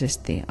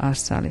kosmisesti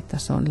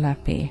astraalitason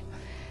läpi.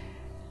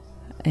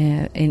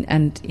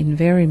 And in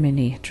very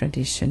many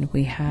traditions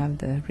we have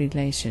the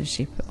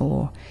relationship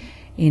or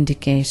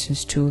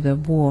indications to the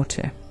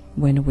water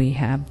when we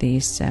have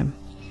these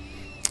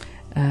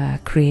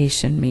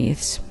creation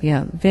myths.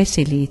 Ja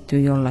vesi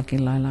liittyy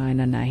jollakin lailla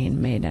aina näihin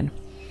meidän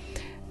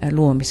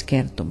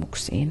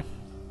luomiskertomuksiin.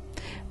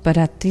 But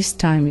at this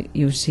time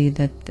you see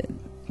that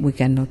we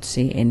cannot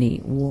see any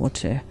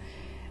water.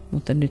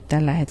 Mutta nyt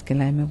tällä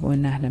hetkellä emme voi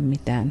nähdä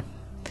mitään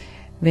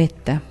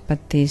vettä,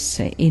 but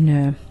these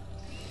inner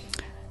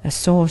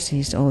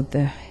sources of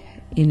the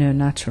inner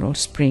natural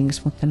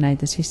springs, mutta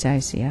näitä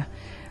sisäisiä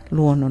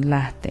luonnon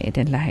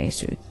lähteiden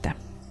läheisyyttä.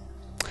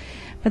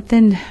 But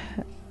then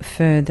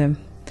further,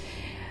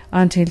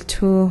 until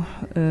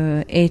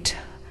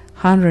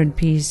 800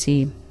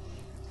 BC,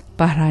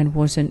 Bahrain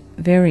was a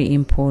very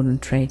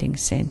important trading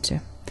center.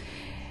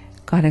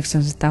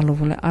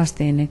 800-luvulle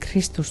asti ennen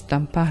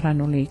Kristusta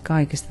Bahrain oli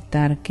kaikista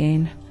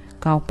tärkein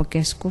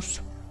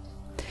kauppakeskus.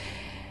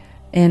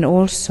 And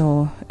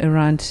also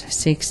around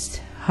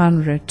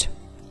 600,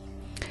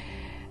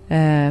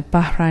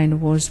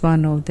 Bahrain was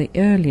one of the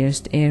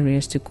earliest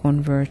areas to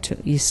convert to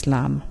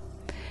Islam.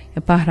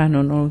 Ja Bahrain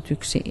on ollut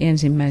yksi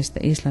ensimmäistä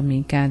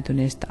islamiin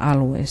kääntyneistä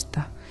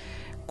alueista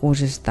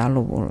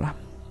 600-luvulla.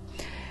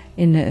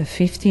 In the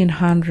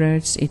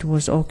 1500s it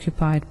was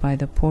occupied by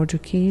the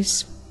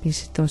Portuguese.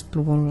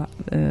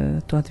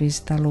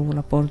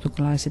 1500-luvulla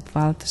portugalaiset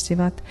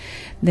valtasivat.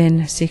 Then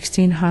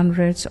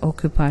 1600s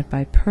occupied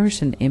by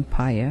Persian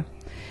Empire.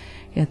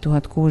 Ja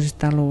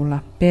 1600-luvulla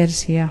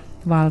Persia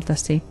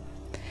valtasi.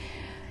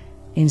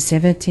 In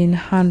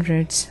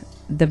 1700s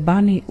the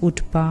Bani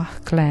Utbah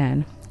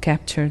clan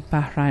captured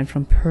Bahrain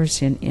from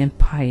Persian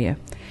Empire.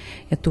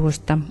 Ja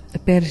tuosta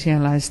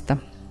persialaista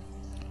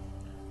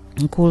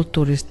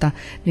kulttuurista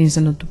niin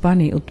sanottu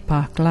Bani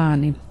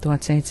Utbah-klaani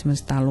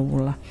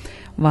 1700-luvulla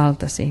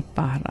valtasi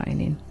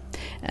Bahrainin.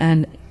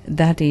 And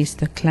that is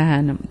the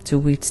clan to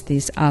which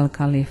this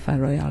Al-Khalifa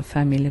royal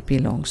family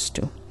belongs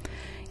to.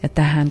 Ja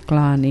tähän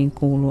klaaniin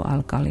kuuluu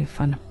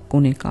Al-Khalifan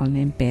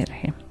kuninkaallinen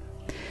perhe.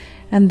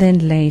 And then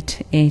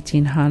late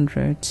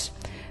 1800s,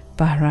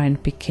 Bahrain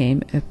became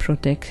a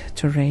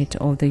protectorate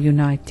of the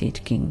United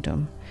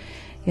Kingdom.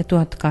 Ja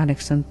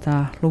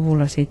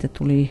 1800-luvulla siitä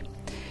tuli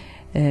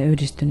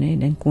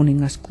yhdistyneiden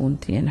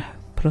kuningaskuntien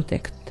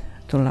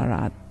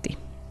protektoraatti.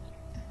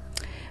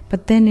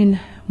 But then in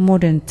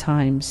modern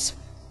times,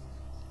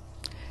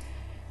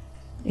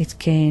 it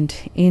gained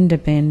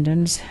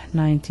independence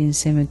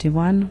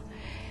 1971.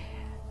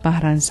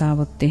 Bahrain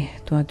saavutti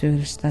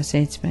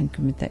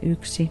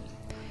 1971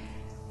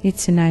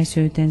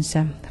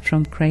 itsenäisyytensä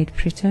from Great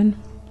Britain,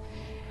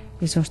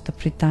 Isosta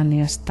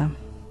Britanniasta,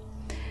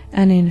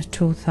 and in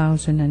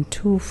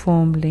 2002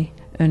 formally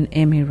an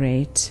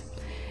emirate.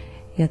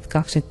 Ja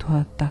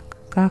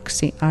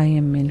 2002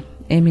 aiemmin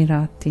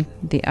emiraatti,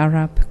 the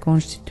Arab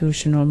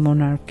constitutional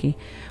monarchy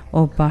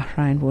of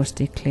Bahrain was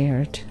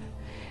declared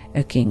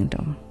a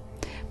kingdom.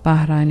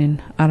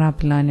 Bahrainin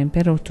arabilainen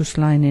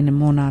perustuslainen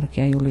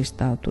monarkia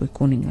julistautui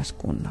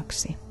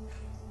kuningaskunnaksi.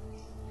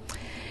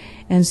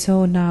 And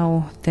so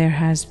now there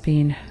has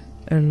been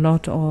a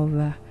lot of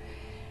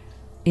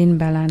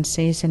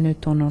imbalances, ja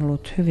nyt on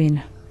ollut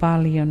hyvin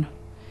paljon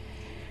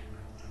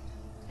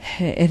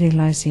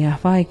erilaisia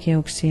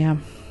vaikeuksia.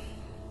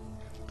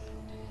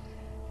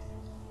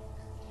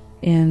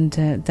 And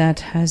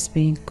that has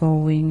been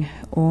going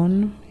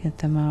on, ja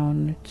tämä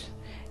on nyt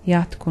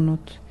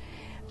jatkunut.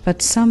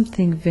 But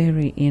something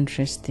very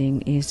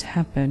interesting is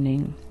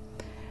happening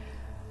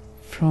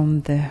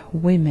from the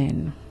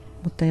women.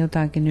 Mutta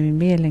jotakin hyvin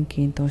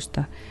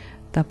mielenkiintoista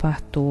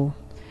tapahtuu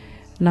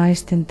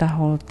naisten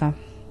taholta.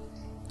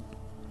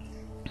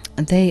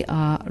 They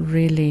are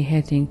really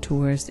heading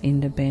towards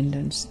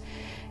independence.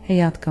 He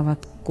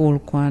jatkavat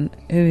kulkuaan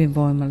hyvin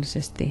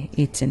voimallisesti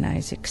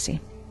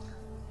itsenäiseksi.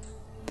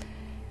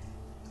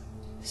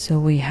 So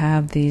we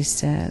have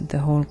this the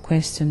whole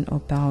question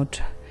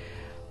about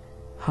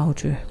how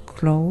to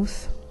clothe.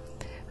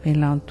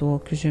 Meillä on tuo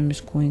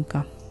kysymys,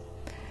 kuinka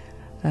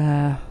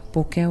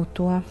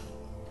pukeutua.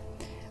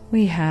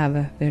 We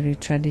have very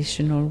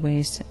traditional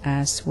ways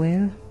as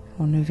well.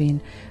 On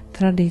hyvin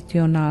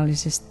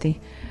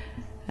traditionaalisesti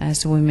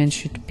as women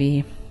should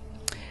be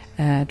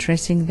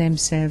dressing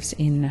themselves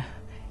in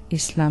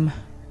Islam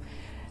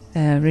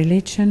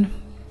religion.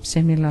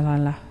 Se millä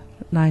lailla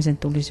naisen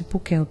tulisi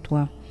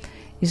pukeutua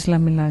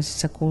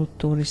islamilaisessa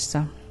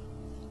kulttuurissa.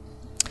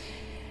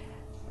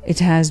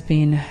 It has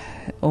been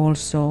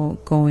also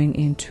going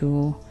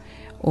into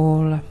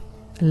all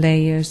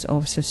layers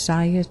of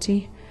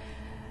society.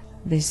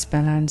 This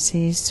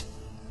balances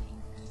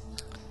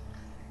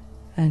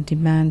and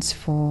demands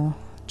for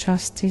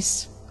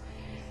justice.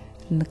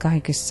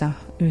 Kaikissa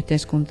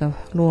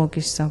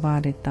yhteiskuntaluokissa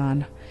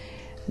vaaditaan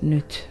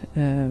nyt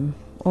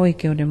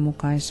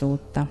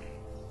oikeudenmukaisuutta.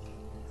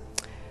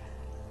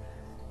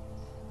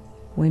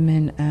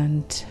 Women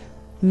and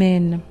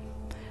men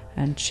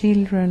and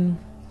children.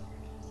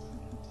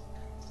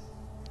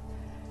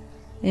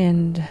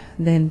 And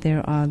then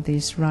there are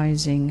these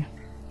rising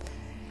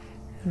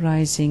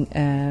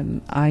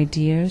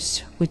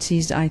ideas, which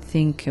is, I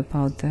think,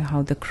 about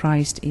how the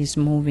Christ is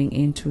moving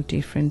into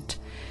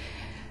different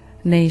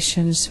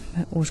nations.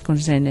 Uskon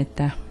sen,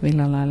 että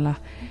millä lailla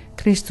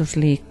Kristus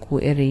liikkuu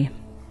eri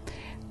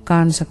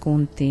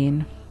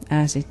kansakuntiin,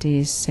 as it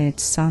is said,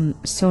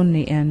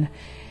 Sunni and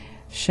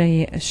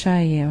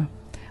Shia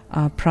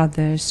are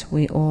brothers.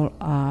 We all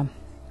are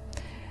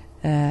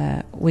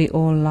we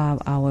all love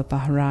our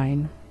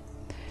Bahrain.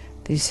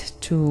 These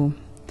two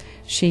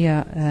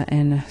Shia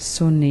and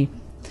Sunni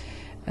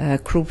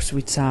groups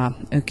which are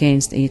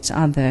against each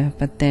other,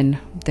 but then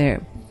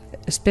they're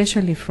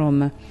especially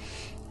from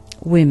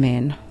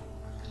women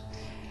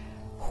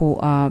who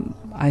are,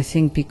 I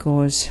think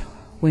because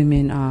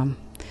women are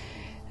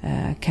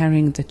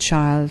carrying the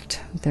child,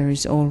 there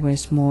is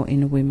always more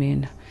in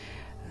women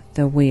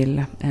the will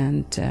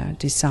and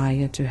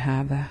desire to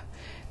have a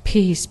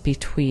peace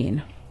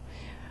between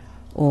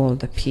all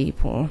the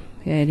people.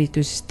 Ja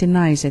erityisesti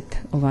naiset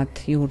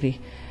ovat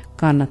juuri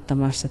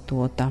kannattamassa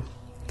tuota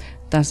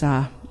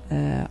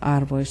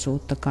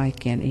tasa-arvoisuutta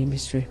kaikkien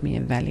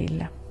ihmisryhmien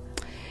välillä.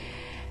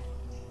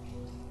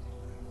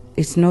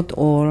 It's not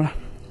all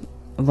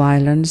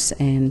violence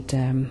and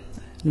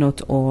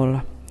not all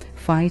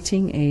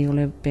fighting, ei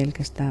ole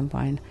pelkästään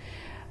vain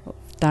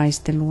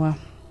taistelua.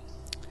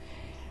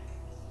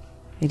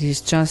 It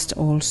is just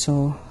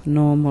also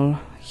normal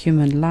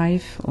human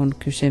life, on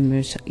kyse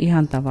myös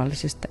ihan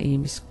tavallisesta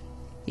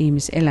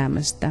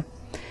ihmiselämästä.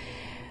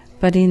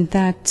 But in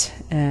that,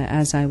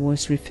 as I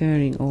was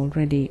referring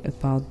already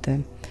about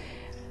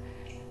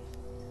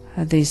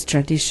this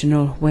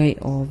traditional way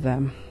of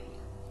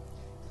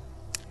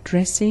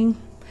dressing,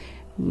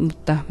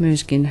 mutta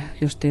myöskin,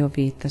 jos te jo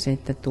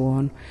viittasitte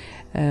tuohon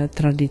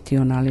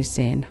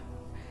traditionaaliseen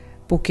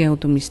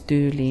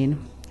pukeutumistyyliin,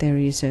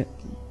 there is a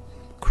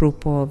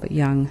group of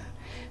young,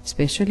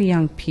 especially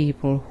young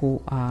people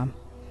who are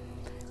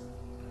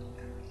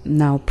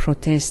now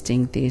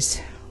protesting these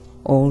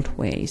old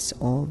ways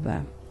of,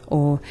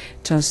 or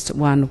just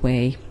one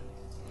way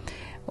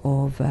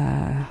of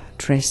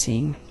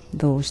dressing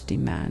those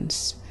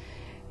demands.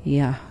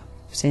 Ja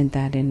sen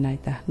tähden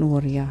näitä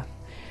nuoria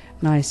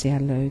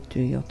naisia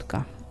löytyy,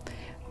 jotka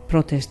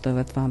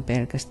protestoivat vain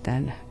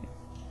pelkästään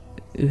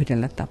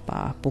yhdellä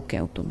tapaa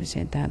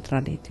pukeutumiseen, tähän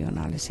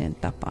traditionaaliseen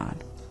tapaan.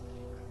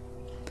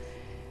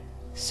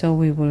 So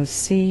we will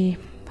see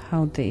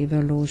how the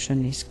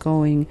evolution is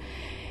going.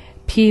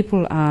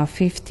 People are 50%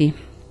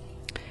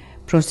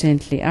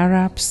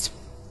 Arabs.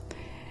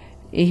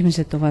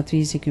 Ihmiset ovat 50%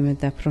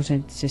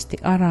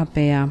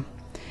 arabeja, 45%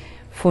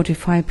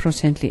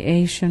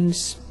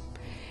 Asians,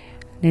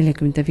 45%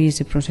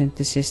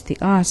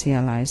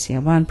 aasialaisia,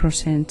 1%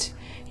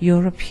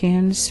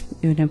 Europeans,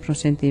 1%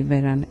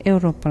 verran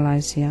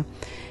eurooppalaisia,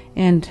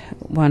 and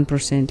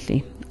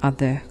 1%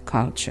 other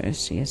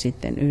cultures, ja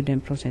sitten 1%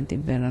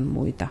 verran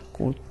muita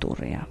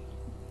kulttuureja.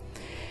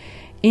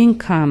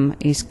 Income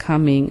is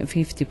coming 50%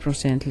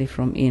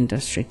 from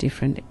industry,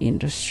 different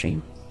industry.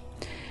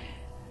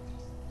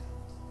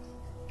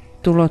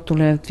 Tulot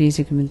tulevat 50%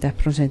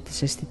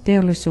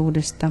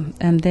 teollisuudesta,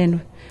 and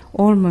then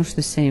almost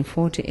the same,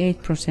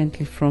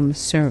 48% from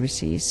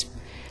services,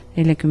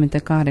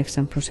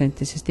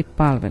 48%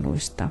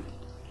 palveluista,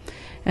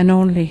 and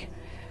only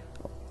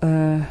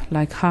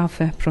like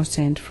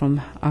 0.5% from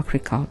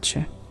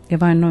agriculture, ja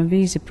vain noin 5%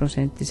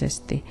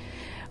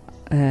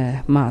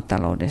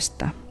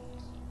 maataloudesta.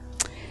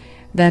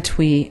 That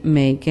we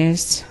may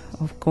guess,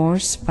 of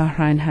course,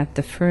 Bahrain had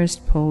the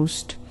first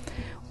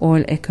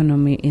post-oil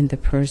economy in the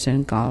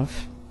Persian Gulf.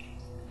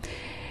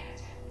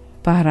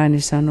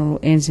 Bahrainissa on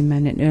ollut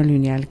ensimmäinen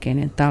öljyn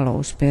jälkeinen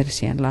talous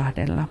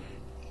Persianlahdella.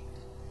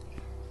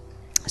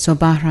 So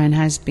Bahrain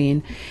has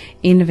been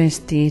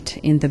invested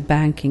in the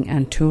banking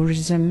and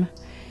tourism.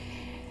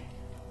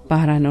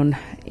 Bahrain on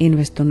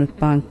investoinut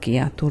pankki-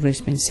 ja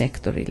turismin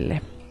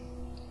sektorille.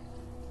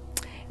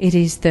 It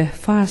is the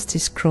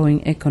fastest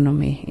growing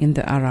economy in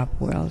the Arab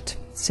world.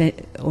 Se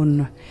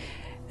on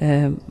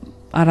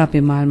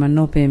arabimaailman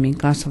nopeimmin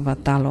kasvava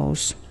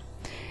talous.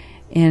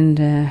 And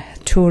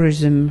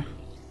tourism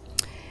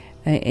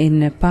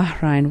in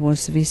Bahrain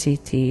was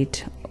visited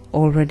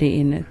already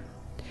in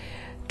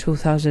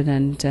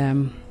 2000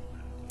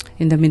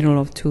 in the middle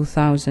of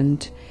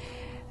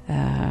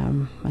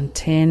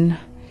 2010,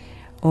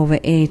 over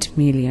 8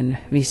 million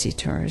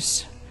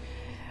visitors.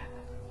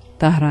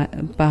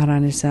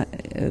 Bahrainissa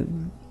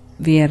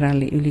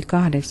vieraili yli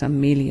 8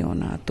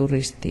 miljoonaa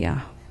turistia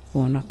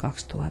vuonna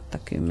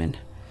 2010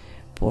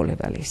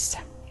 puolivälissä.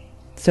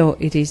 So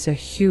it is a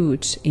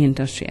huge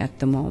industry at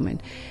the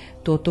moment.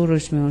 Tuo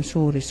turismi on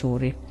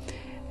suuri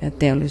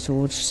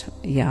teollisuus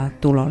ja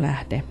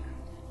tulolähde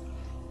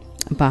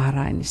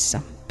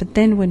Bahrainissa. But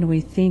then when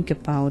we think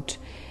about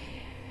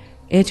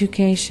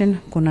education,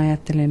 kun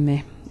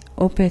ajattelemme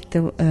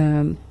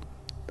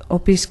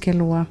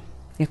opiskelua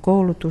ja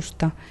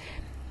koulutusta,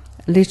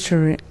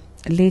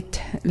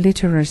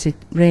 literacy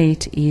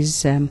rate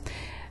is 95%,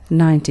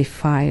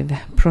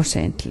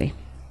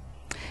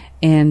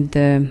 and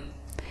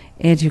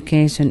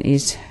education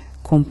is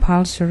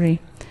compulsory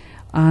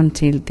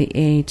until the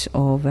age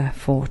of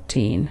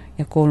 14,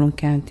 ja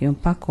koulunkäynti on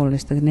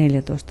pakollista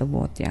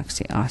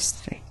 14-vuotiaaksi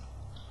asti.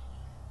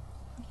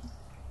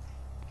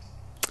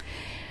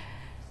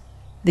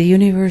 The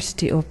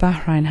University of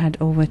Bahrain had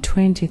over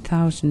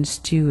 20,000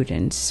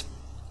 students.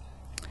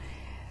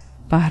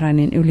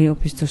 Bahrainin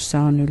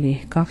yliopistossa on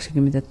yli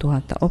 20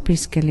 000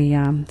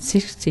 opiskelijaa. 65%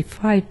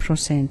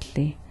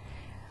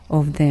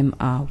 of them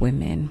are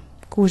women.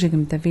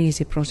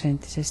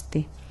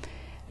 65%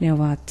 ne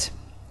ovat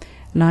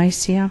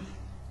naisia.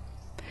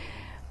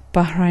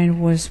 Bahrain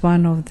was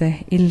one of the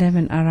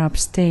 11 Arab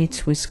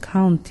states which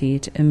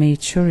counted a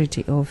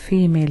majority of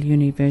female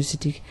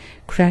university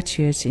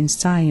graduates in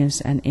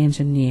science and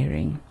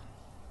engineering.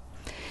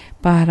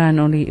 Bahrain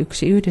oli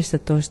yksi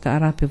 11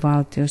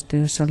 arabivaltiosta,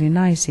 jossa oli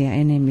naisia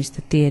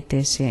enemmistö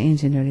tieteessä ja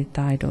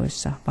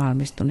insinööritaidoissa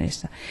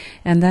valmistuneissa.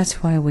 And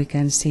that's why we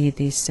can see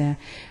this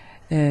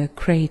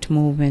great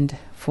movement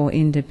for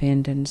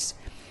independence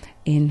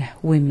in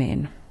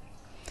women.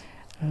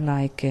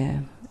 Like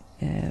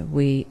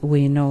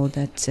we know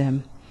that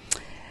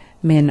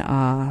men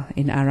are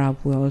in Arab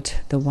world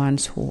the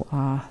ones who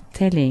are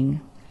telling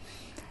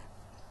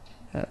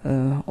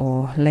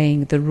or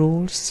laying the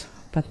rules,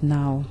 but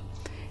now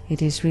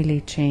it is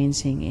really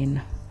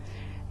changing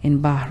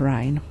in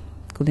Bahrain.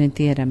 Kuten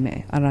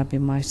tiedämme,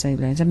 arabimaissa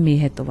yleensä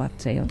miehet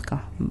ovat se, jotka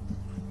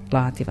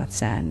laativat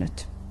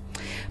säännöt.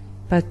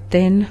 But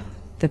then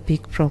the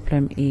big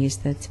problem is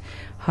that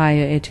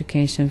higher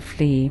education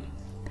flee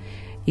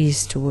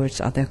is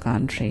towards other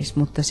countries,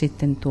 mutta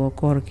sitten tuo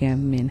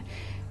korkeammin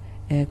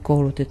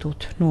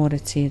koulutetut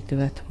nuoret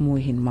siirtyvät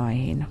muihin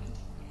maihin.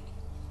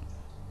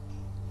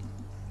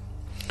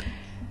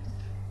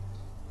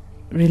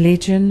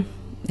 Religion,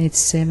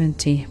 it's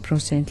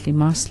 70%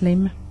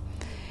 Muslim,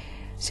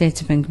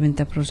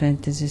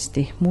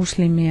 70%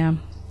 muslimia,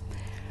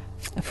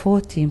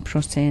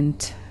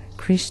 14%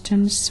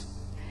 Christians,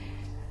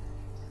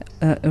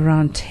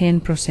 around 10%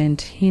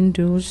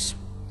 Hindus,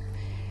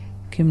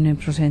 10%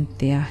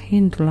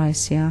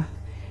 hindulaisia,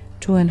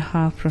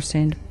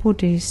 2.5%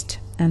 Buddhist,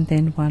 and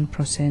then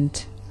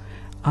 1%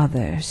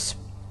 others.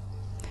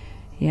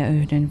 Ja 1%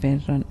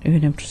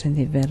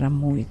 verran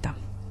muita.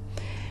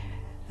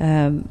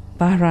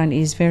 Bahrain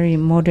is very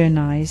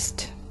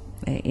modernized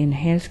in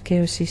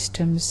healthcare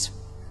systems,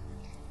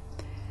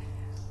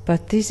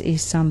 but this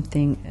is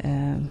something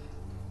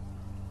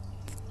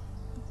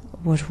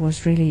what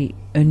was really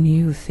a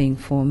new thing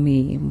for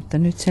me. Mutta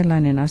nyt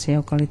sellainen asia,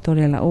 joka oli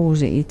todella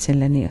uusi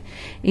itselleni,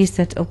 is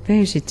that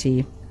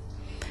obesity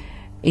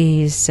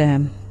is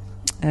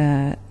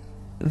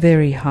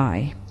very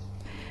high.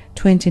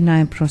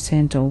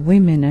 29% of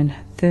women and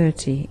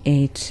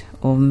 38%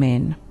 of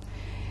men.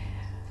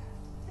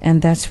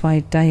 And that's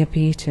why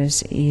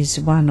diabetes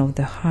is one of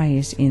the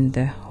highest in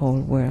the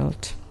whole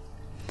world.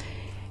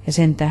 Ja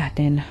sen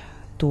tähden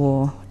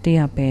tuo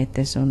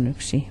diabetes on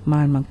yksi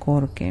maailman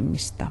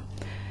korkeimmista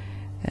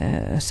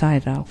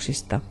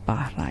sairauksista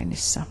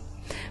Bahrainissa.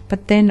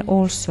 But then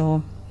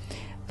also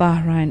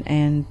Bahrain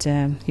and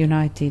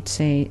United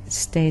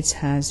States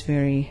has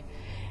very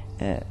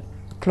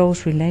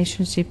close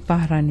relationship.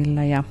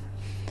 Bahrainilla ja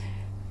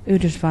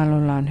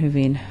Yhdysvalloilla on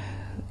hyvin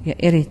ja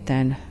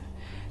erittäin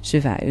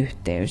syvä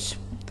yhteys.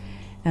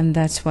 And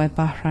that's why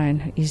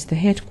Bahrain is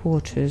the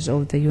headquarters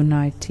of the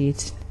United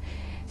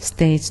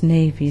States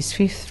Navy's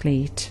Fifth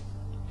Fleet.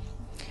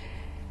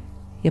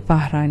 Ja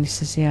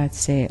Bahrainissa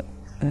sijaitsee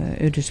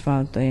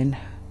Yhdysvaltojen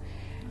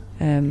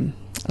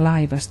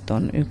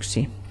laivaston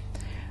yksi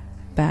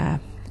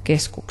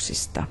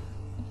pääkeskuksista.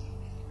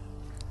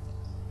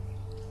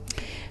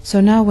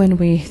 So now when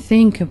we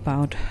think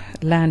about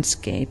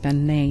landscape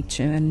and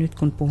nature, and nyt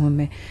kun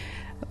puhumme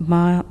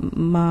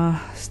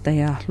maasta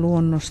ja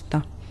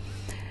luonnosta,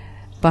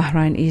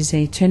 Bahrain is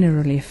a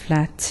generally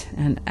flat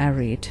and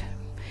arid.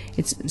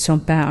 Se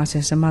on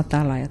pääasiassa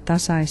matala ja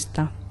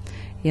tasaista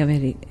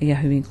ja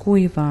hyvin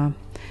kuivaa.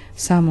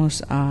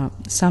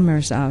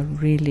 Summers are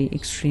really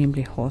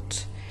extremely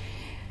hot.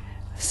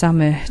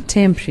 Summer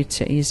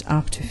temperature is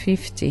up to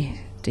 50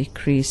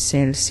 degrees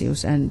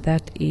Celsius, and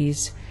that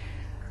is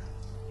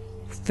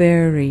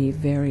very,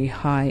 very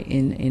high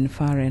in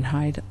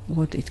Fahrenheit.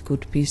 What it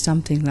could be,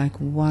 something like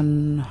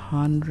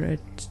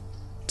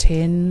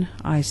 110,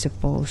 I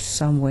suppose,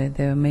 somewhere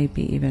there,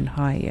 maybe even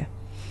higher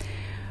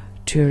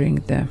during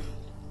the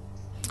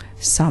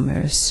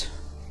summers.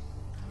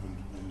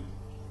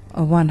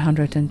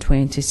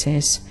 120,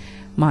 says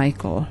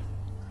Michael.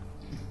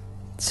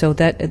 So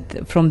that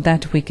from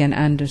that we can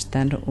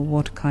understand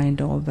what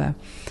kind of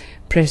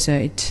pressure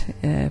it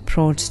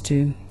brought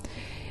to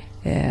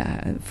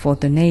for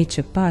the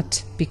nature.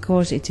 But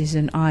because it is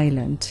an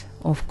island,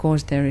 of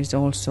course there is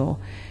also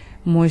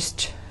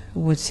moist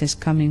which is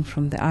coming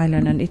from the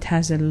island, and it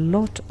has a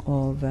lot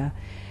of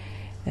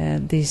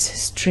these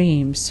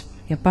streams.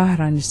 Ja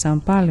Bahrainissa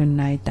on paljon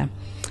näitä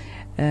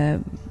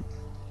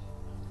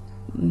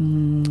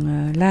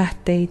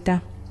lähteitä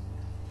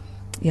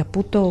ja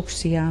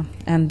putouksia,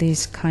 and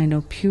these kind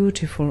of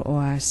beautiful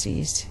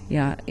oases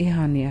ja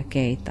ihania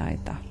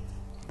keitaita.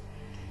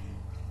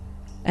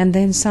 And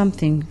then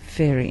something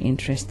very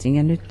interesting,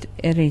 ja nyt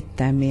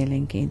erittäin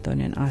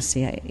mielenkiintoinen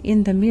asia.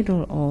 In the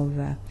middle of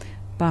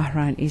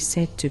Bahrain is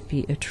said to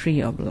be a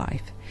tree of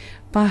life.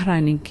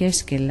 Bahrainin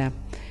keskellä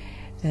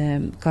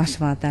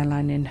kasvaa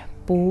tällainen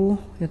puu,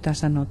 jota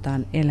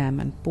sanotaan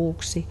elämän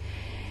puuksi.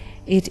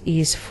 It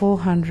is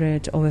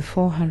over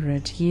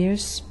 400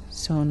 years.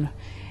 Se on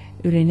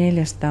yli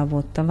 400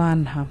 vuotta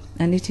vanha,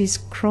 and it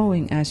is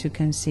growing, as you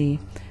can see,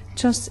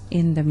 just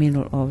in the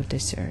middle of the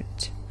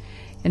desert.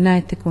 Ja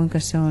näette, kuinka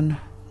se on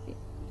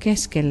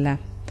keskellä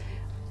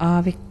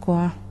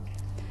aavikkoa,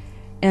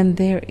 and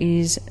there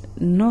is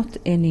not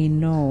any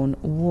known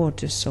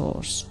water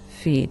source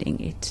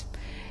feeding it.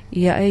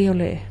 Ja ei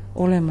ole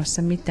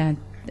olemassa mitään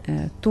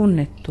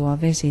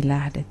tunnettua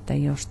vesilähdettä,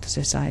 josta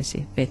se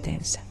saisi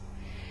vetensä.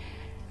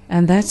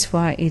 And that's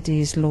why it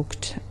is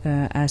looked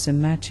as a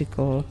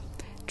magical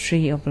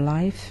tree of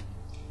life.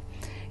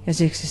 Ja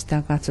siksi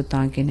sitä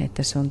katsotaankin,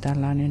 että se on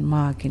tällainen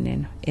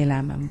maaginen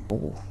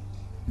elämänpuu.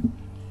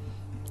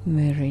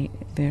 Very,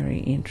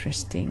 very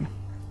interesting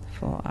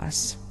for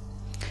us.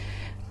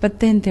 But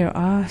then there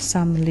are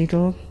some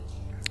little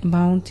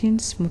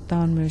mountains, mutta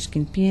on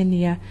myöskin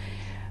pieniä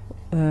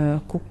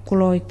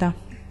kukkuloita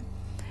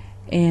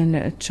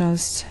and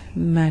just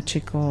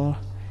magical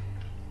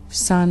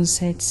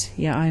sunsets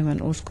ja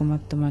aivan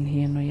uskomattoman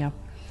hienoja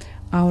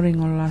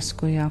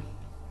auringonlaskuja.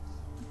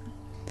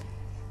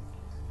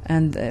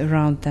 And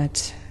around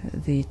that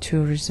the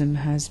tourism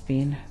has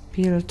been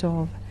built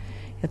of,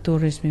 ja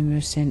turismi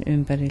myös sen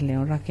ympärille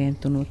on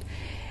rakentunut.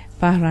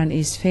 Bahrain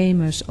is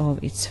famous of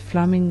its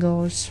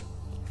flamingos,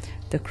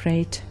 the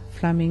great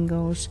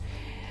flamingos.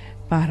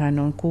 Bahrain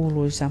on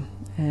kuuluisa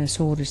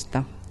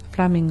suurista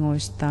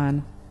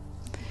flamingoistaan,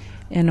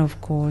 and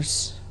of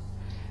course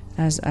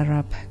as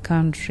Arab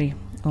country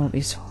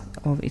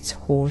of its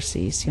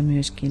horses, ja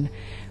myöskin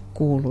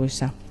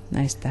kuuluisa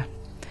näistä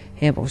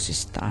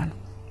hevosistaan.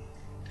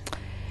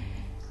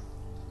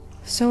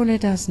 So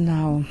let us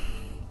now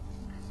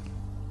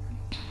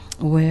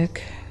work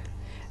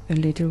a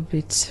little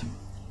bit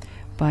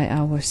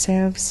by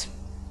ourselves.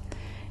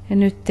 Ja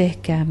nyt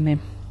tehkäämme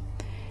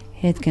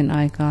hetken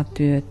aikaa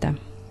työtä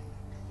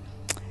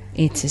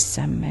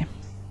itsessämme.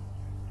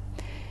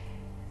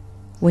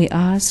 We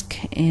ask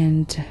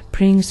and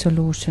bring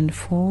solution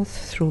forth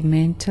through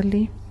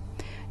mentally,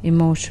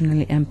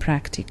 emotionally and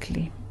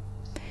practically.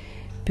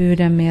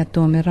 Pyydämme ja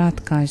tuomme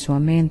ratkaisua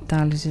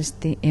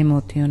mentaalisesti,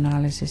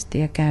 emotionaalisesti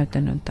ja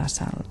käytännön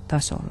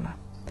tasolla.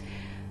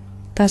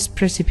 Thus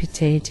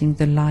precipitating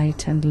the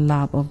light and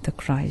love of the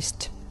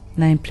Christ.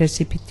 Näin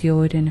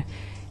precipitioiden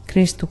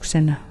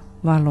Kristuksen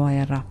valoa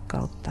ja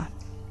rakkautta.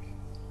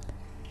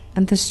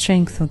 And the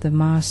strength of the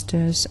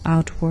masters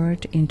outward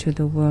into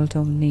the world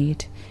of need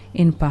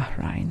in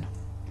Bahrain.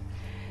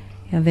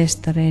 Ja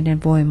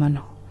vestareiden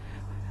voiman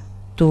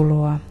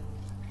tuloa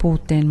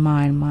puutteen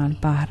maailmaan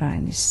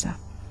Bahrainissa.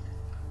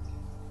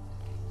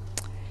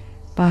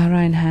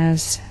 Bahrain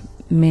has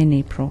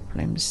many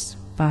problems.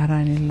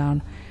 Bahrainilla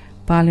on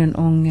paljon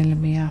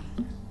ongelmia.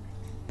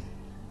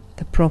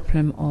 The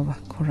problem of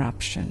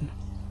corruption.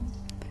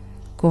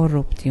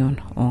 Korruption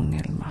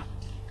ongelma.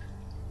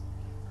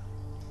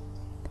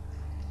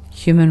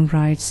 Human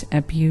rights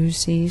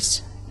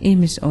abuses,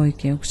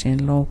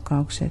 ihmisoikeuksien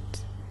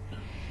loukkaukset,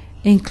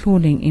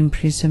 including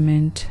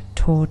imprisonment,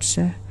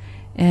 torture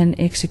and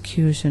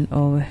execution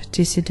of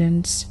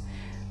dissidents,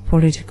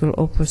 political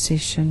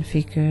opposition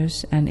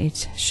figures and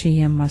its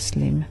Shia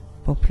Muslim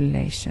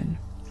population.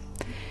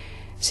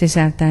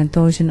 Sisältäen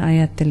toisin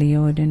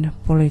ajattelijoiden,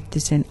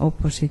 poliittisen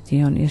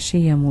opposition ja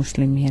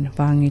Shia-muslimien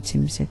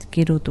vangitsemiset,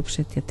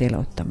 kidutukset ja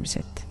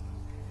teloittamiset.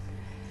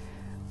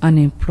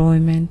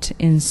 Unemployment,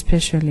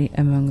 especially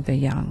among the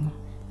young.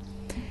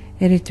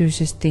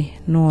 Erityisesti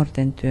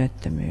nuorten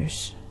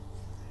työttömyys.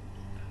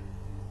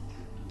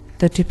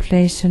 The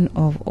depletion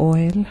of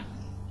oil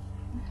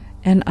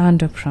and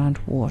underground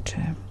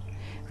water.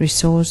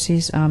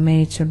 Resources are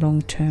major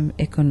long-term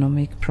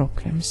economic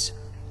problems.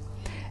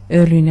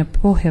 Öljyn ja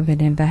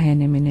pohjaveden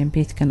väheneminen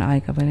pitkän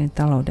aikavälin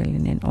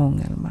taloudellinen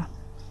ongelma.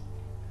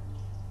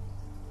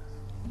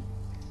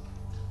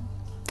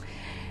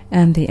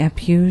 And the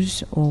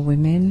abuse of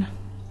women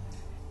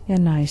ja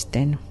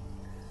naisten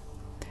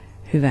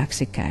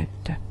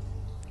hyväksikäyttö.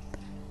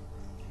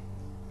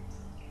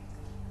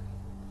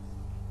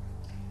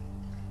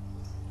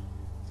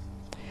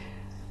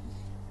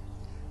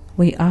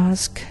 We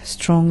ask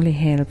strongly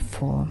help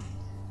for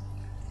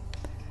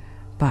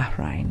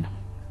Bahrain.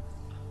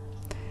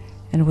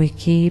 And we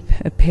keep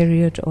a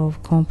period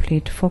of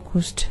complete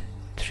focused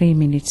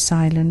 3-minute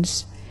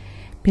silence.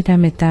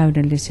 Pidämme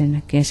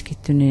täydellisen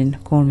keskittyneen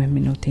 3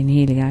 minuutin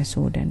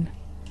hiljaisuuden.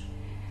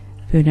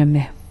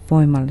 Pyydämme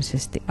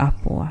voimallisesti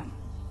apua.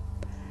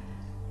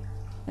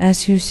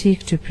 As you seek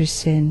to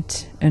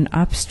present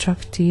an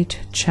obstructed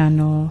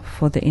channel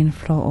for the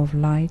inflow of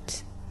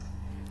light,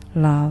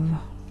 love,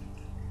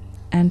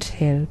 and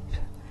help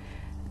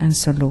and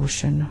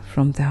solution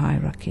from the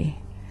hierarchy.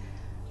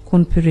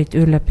 Kun pyrit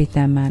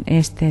ylläpitämään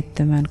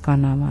esteettömän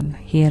kanavan,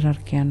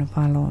 hierarkian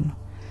valon,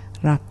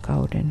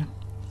 rakkauden,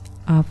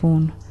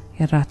 avun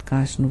ja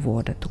ratkaisun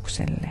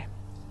vuodatukselle.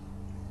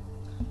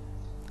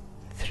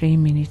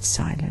 3-minute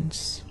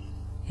silence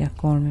ja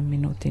 3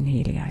 minuutin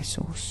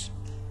hiljaisuus.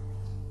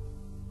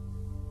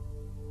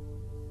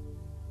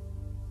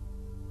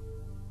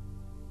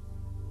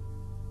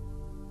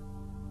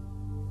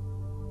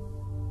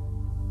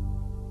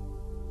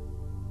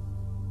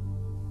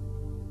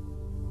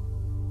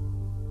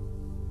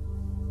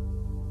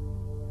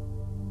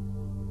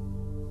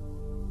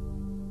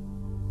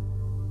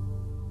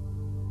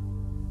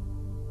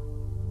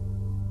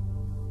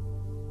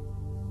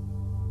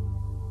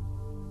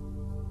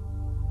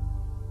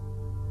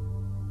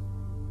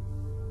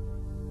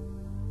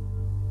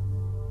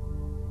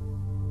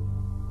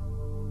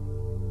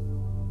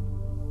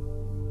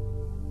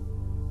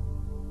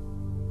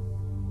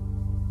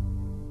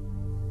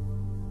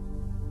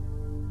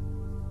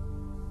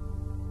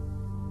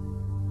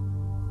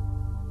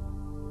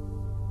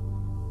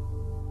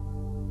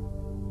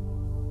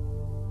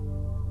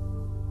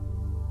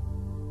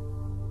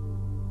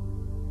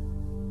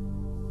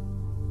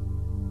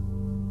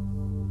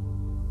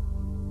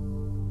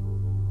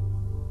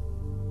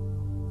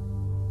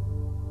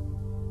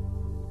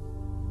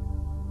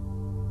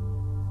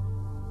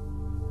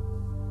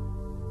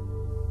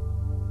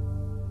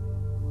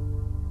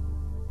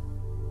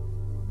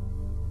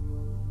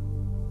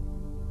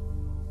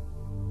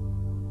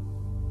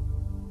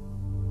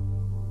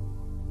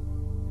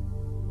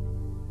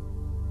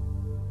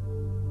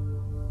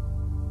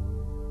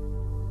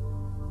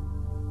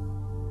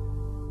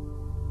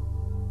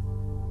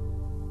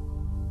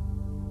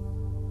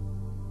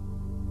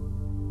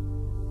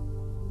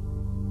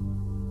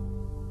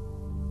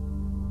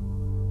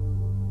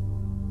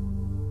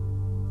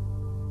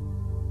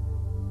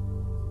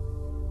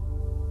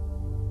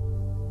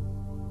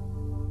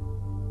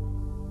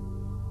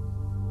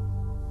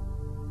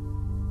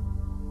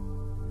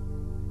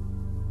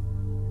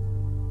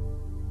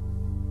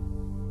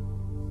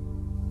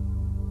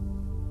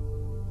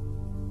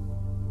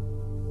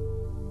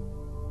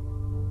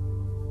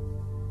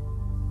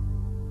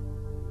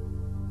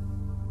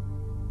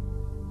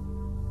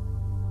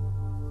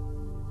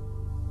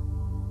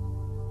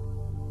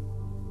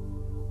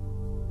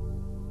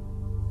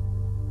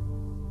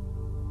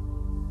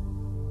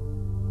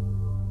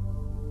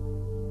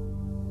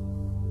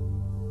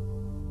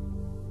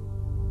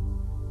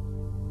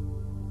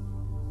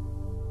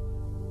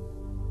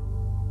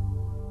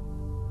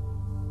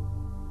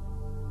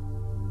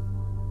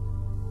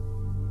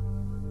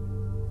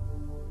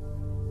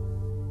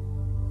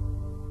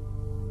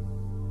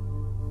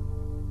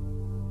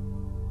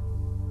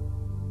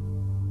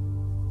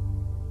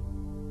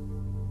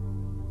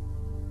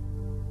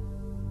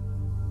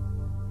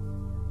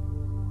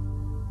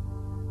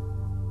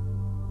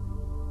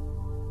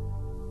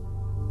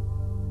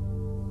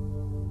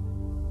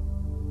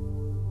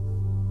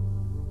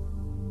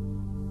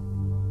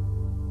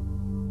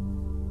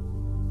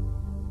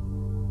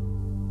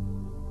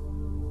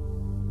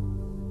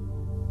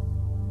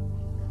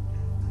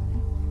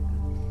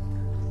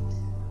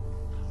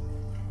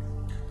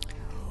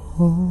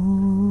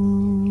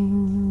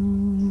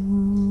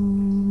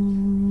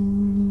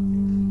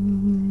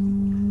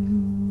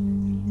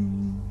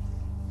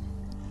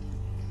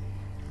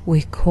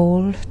 We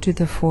call to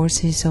the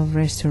forces of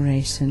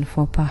restoration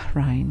for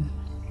Bahrain.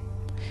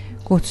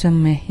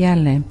 Kutsumme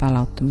jälleen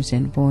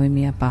palauttamisen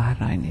voimia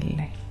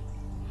Bahrainille.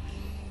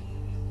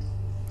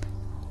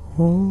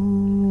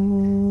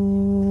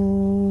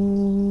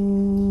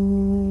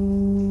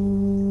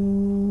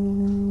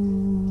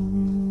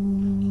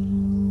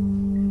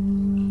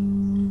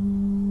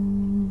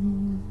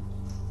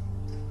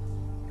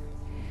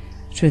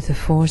 To the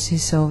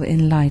forces of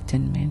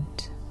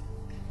enlightenment.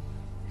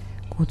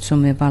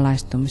 Kutsumme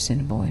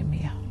valaistumisen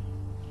voimia.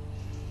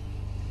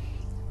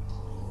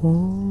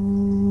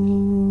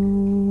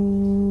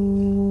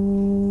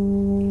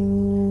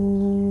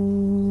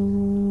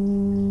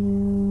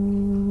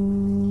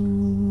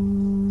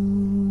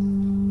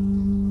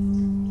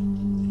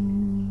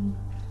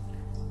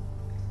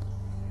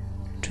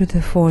 To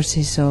the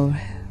forces of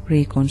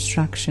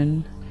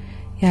reconstruction,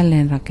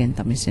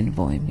 jälleenrakentamisen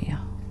voimia.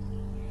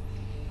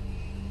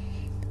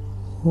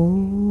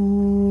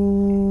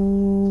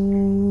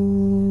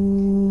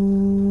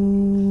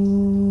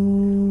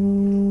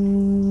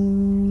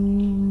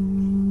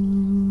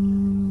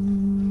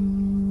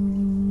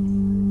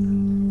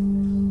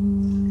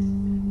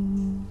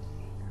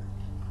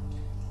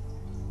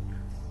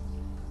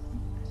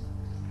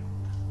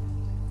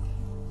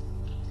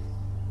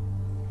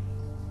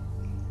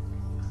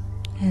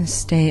 And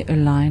stay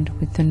aligned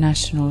with the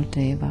national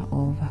deva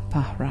of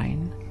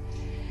Bahrain.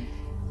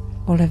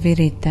 Ole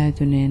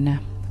virittäytyneenä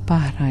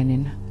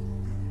Bahrainin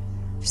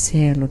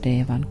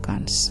sieludevan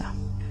kanssa.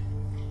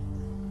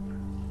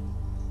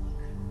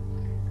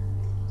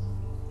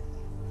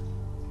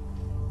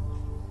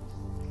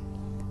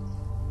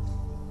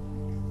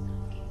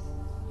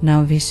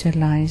 Now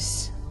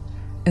visualize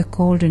a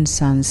golden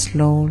sun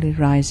slowly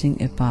rising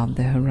above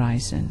the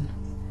horizon.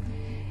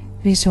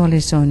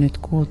 Visualisoi nyt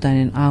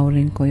kultainen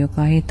aurinko,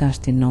 joka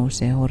hitaasti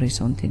nousee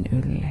horisontin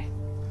ylle.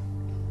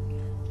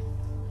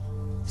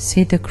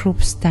 See the group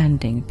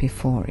standing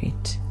before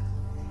it.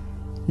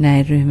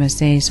 Näe ryhmä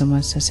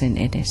seisomassa sen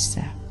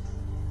edessä.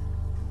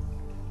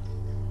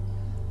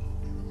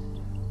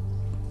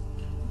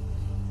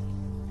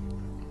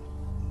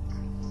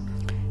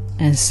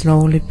 And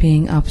slowly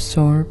being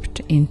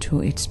absorbed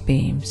into its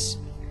beams.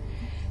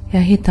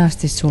 Ja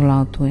hitaasti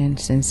sulautuen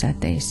sen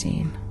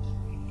säteisiin.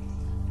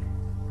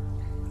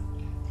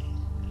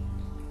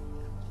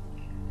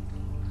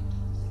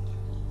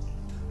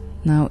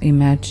 Now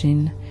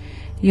imagine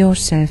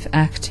yourself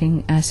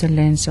acting as a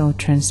lens or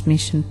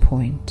transmission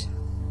point.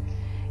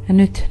 Ja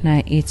nyt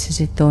näe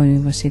itsesi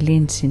toimivasi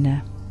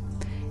linssinä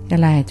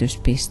ja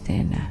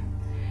lähetyspisteenä,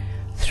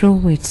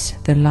 through which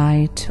the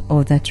light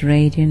of that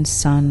radiant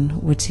sun,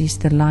 which is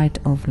the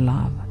light of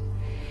love,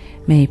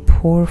 may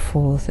pour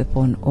forth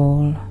upon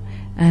all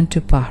and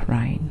to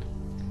Bahrain,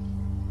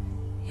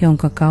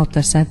 jonka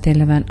kautta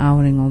säteilevän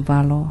auringon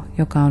valo,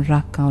 joka on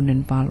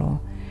rakkauden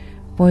valo,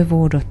 voi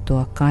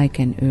vuodottua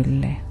kaiken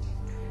ylle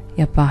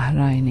ja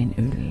Bahrainin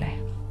ylle.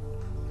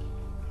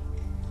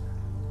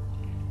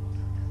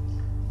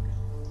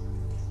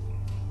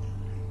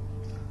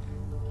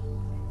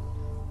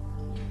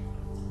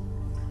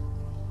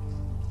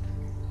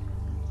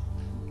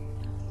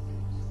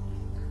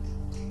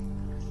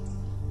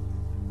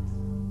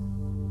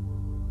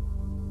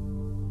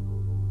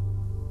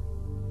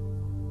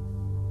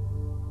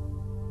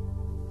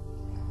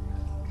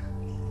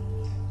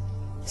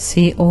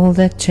 See all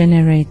that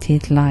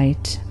generated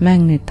light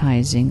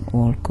magnetizing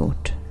all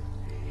good.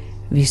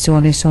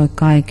 Visualisoi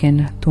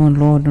kaiken tuon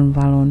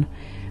luodonvalon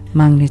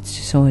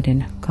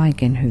magnetisoiden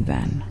kaiken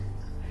hyvän.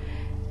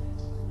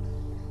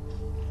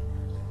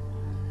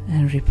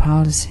 And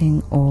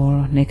repulsing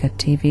all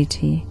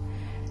negativity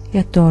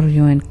ja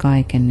torjuen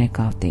kaiken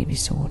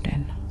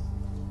negatiivisuuden.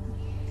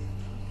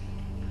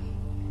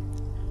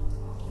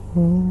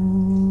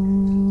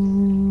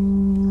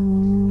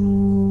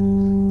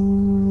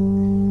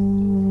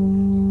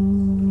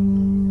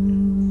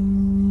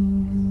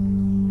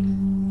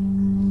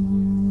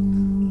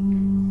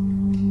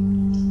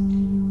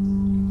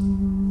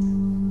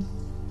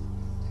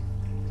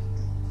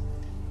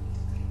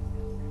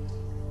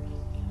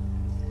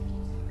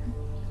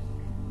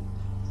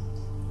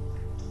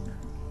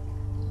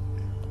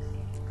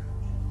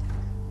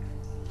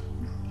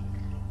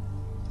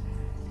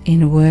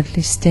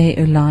 Inwardly stay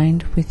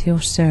aligned with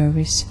your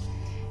service.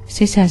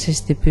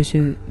 Sisäisesti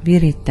pysy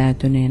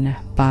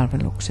virittäytyneenä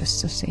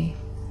palveluksessasi.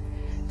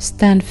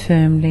 Stand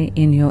firmly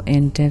in your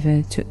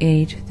endeavor to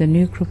aid the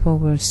new group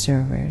of world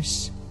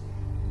servers.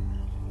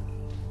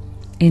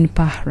 In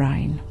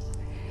Bahrain.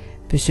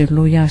 Pysy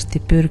lujasti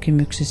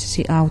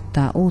pyrkimyksessäsi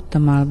auttaa uutta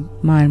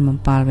maailman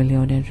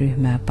palvelijoiden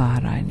ryhmää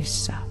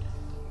Bahrainissa.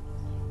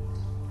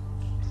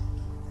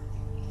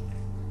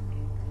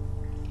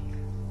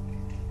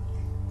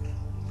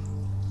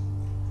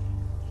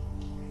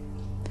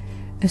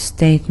 A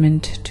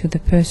statement to the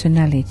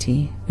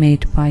personality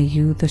made by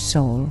you, the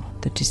soul,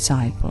 the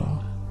disciple.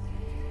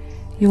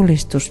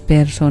 Julistus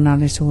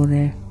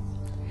persoonallisuudelle,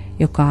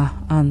 joka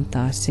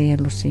antaa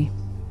sielusi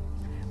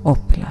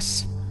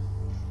oppilas.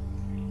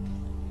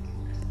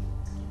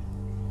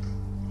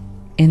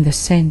 In the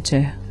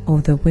center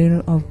of the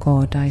will of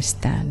God I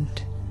stand.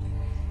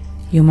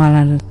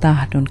 Jumalan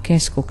tahdon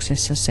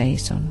keskuksessa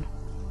seison.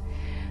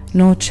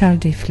 No shall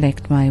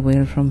deflect my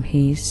will from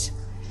his.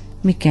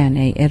 Mikään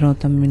ei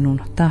erota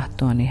minun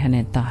tahtoani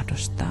hänen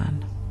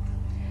tahdostaan.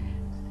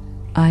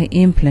 I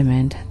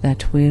implement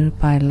that will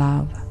by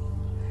love.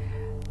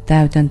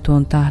 Täytän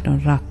tuon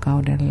tahdon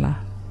rakkaudella.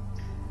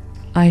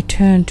 I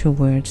turn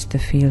towards the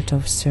field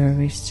of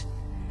service.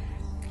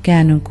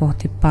 Käännyn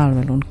kohti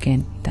palvelun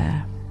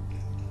kenttää.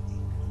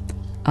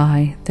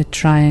 I, the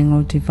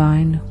triangle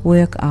divine,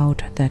 work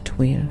out that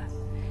will.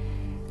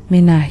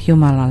 Minä,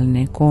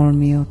 jumalallinen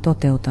kolmio,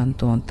 toteutan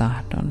tuon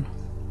tahdon.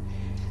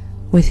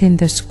 Within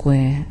the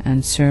square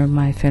and serve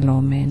my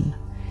fellow men.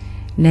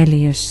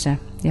 Neliössä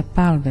ja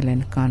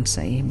palvelen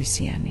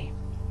kanssaihmisiäni.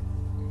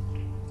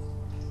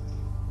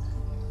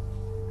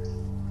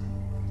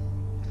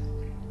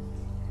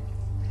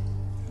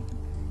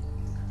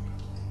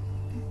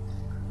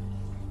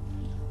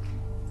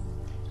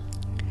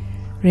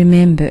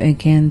 Remember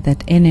again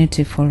that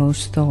energy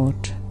follows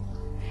thought.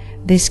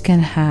 This can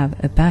have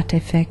a bad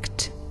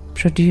effect,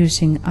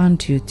 producing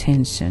undue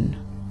tension.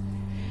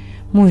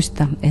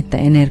 Muista, että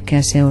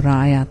energia seuraa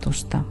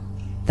ajatusta.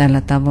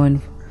 Tällä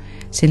tavoin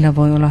sillä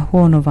voi olla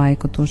huono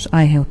vaikutus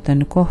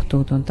aiheuttaen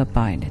kohtuutonta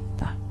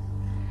painetta.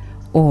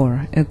 Or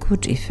a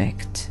good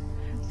effect,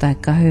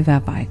 taikka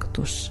hyvä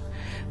vaikutus,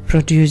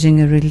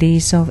 producing a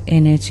release of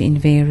energy in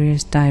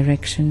various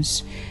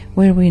directions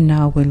where we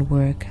now will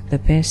work the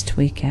best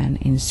we can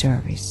in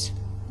service.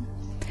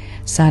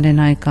 Saaden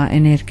aikaa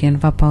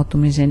energian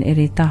vapautumisen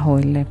eri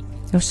tahoille,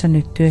 jossa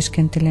nyt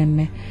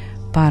työskentelemme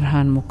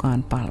parhaan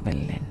mukaan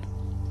palvellen.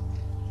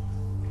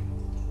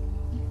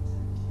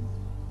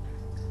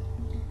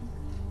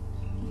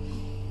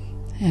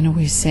 And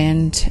we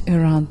send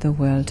around the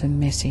world a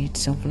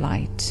message of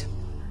light.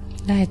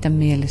 Lähetä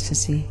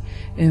mielessäsi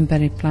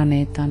ympäri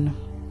planeetan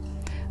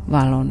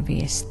valon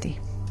viesti.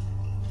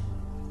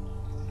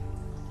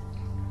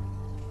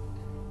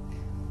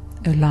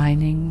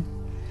 Aligning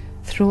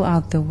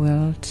throughout the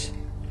world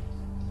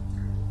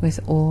with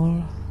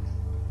all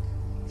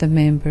the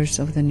members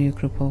of the new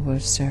group of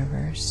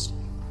observers.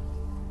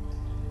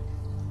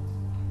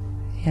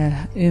 Ja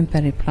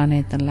ympäri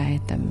planeetan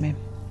lähetämme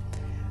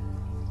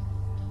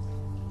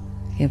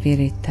ja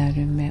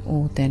virittäydymme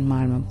uuteen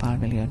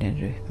maailmanpalvelijoiden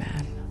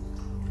ryhmään.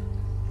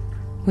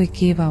 We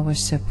give our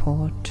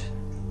support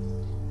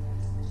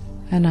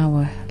and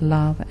our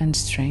love and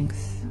strength.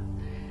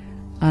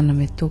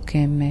 Annamme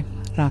tukemme,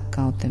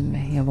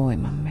 rakkautemme ja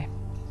voimamme.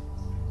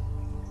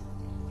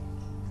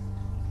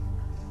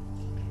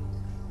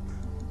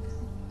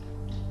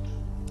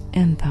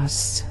 And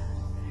thus,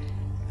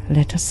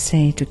 let us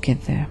say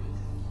together,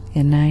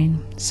 ja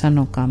näin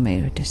sanokaamme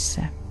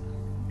yhdessä.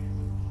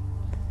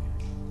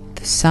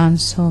 The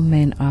sons of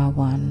men are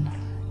one,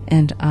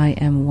 and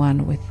I am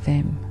one with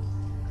them.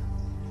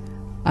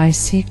 I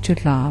seek to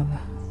love,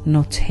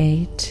 not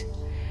hate.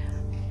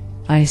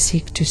 I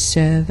seek to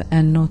serve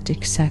and not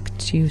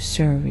exact you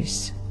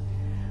service.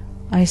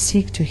 I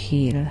seek to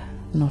heal,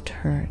 not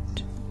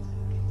hurt.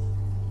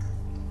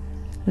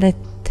 Let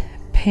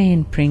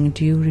pain bring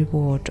due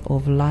reward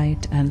of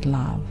light and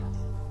love.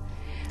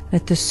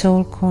 Let the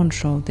soul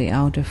control the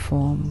outer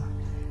form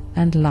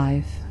and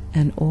life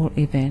and all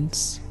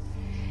events,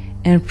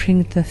 and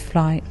bring the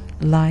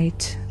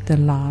light, the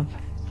love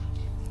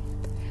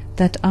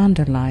that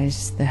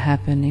underlies the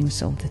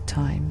happenings of the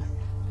time.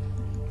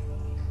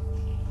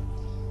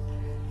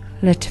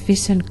 Let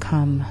vision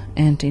come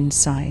and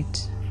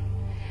insight.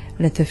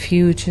 Let the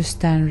future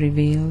stand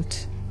revealed.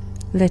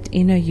 Let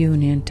inner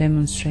union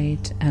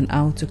demonstrate and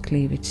outer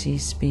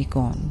cleavages be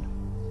gone.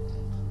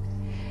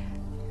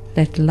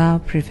 Let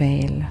love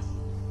prevail.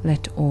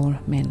 Let all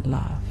men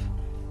love.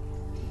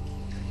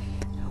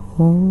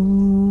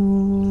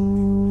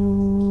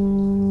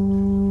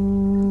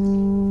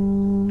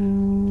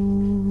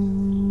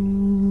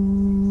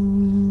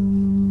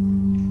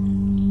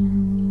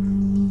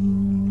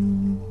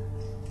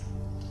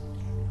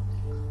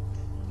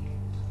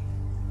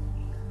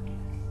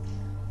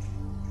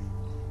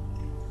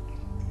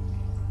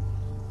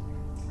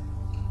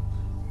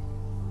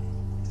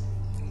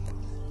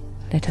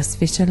 Let us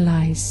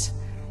visualize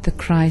the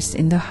Christ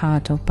in the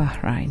heart of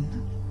Bahrain.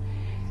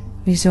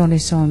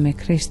 Visualisoimme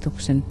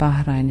Kristuksen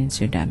Bahrainin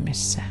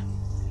sydämessä.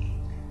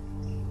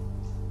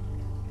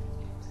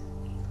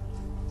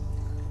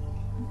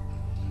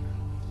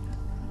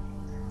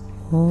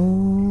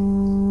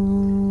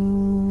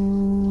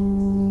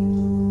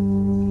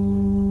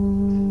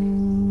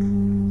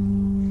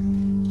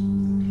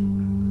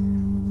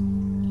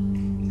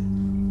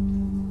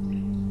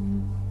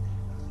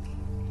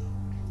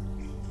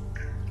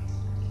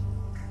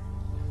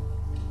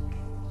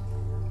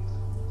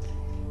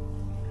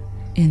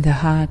 In the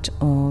heart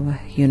of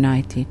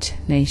United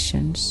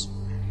Nations,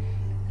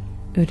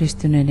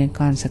 yhdistyneiden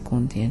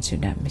kansakuntien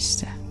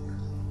sydämissä.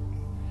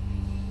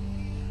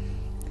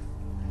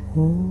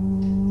 And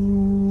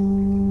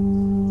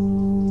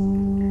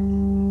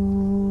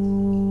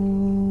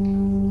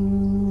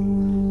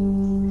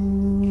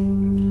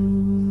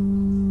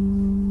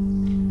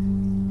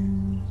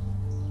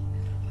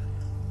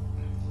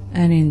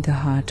in the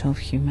heart of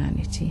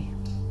humanity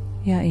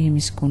ja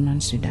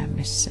ihmiskunnan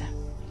sydämessä.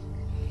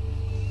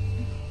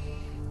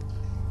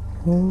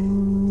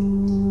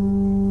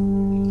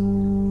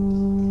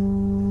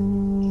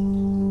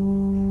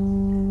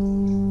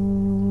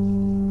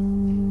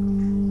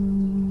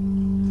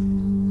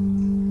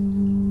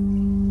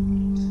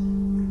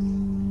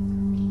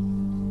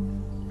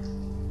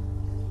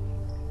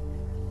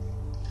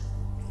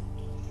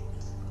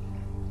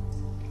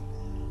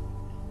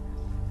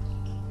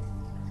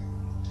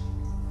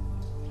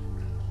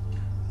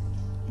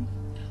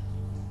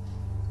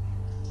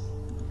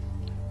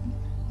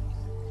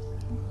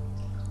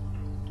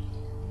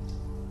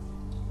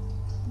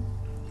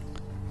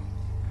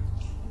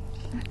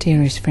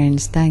 Dearest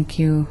friends, thank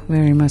you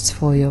very much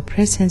for your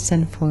presence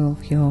and for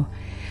your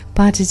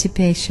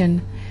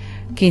participation.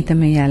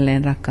 Kiitämme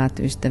jälleen, rakkaat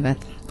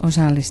ystävät,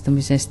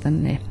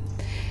 osallistumisestanne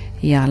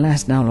ja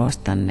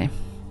läsnäolostanne.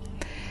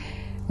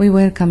 We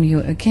welcome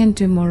you again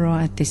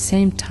tomorrow at the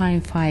same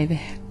time, 5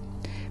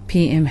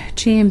 p.m.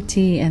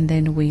 GMT, and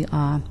then we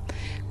are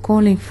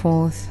calling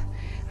forth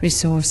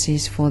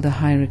resources for the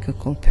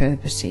hierarchical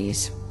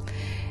purposes.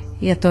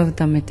 Ja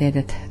toivotamme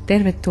teidät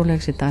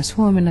tervetulleeksi taas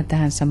huomenna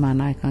tähän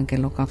samaan aikaan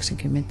kello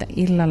 20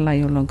 illalla,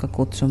 jolloin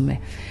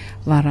kutsumme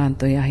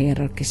varantoja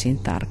hierarkisiin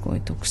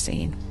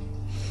tarkoituksiin.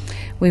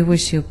 We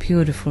wish you a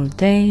beautiful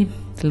day,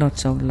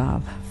 lots of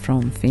love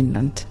from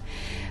Finland.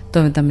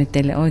 Toivotamme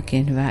teille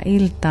oikein hyvää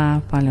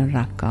iltaa, paljon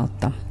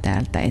rakkautta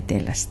täältä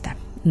etelästä.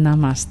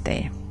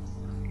 Namaste.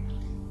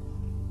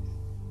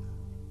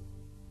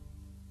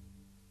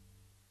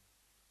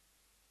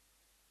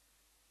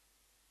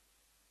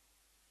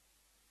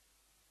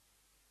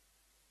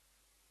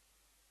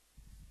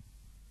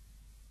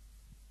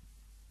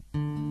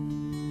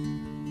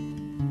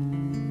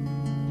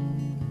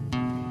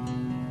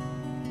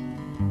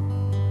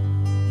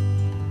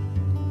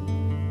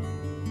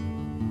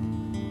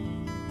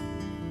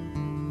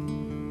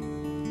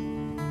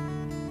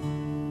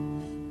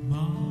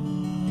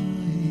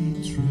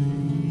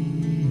 True.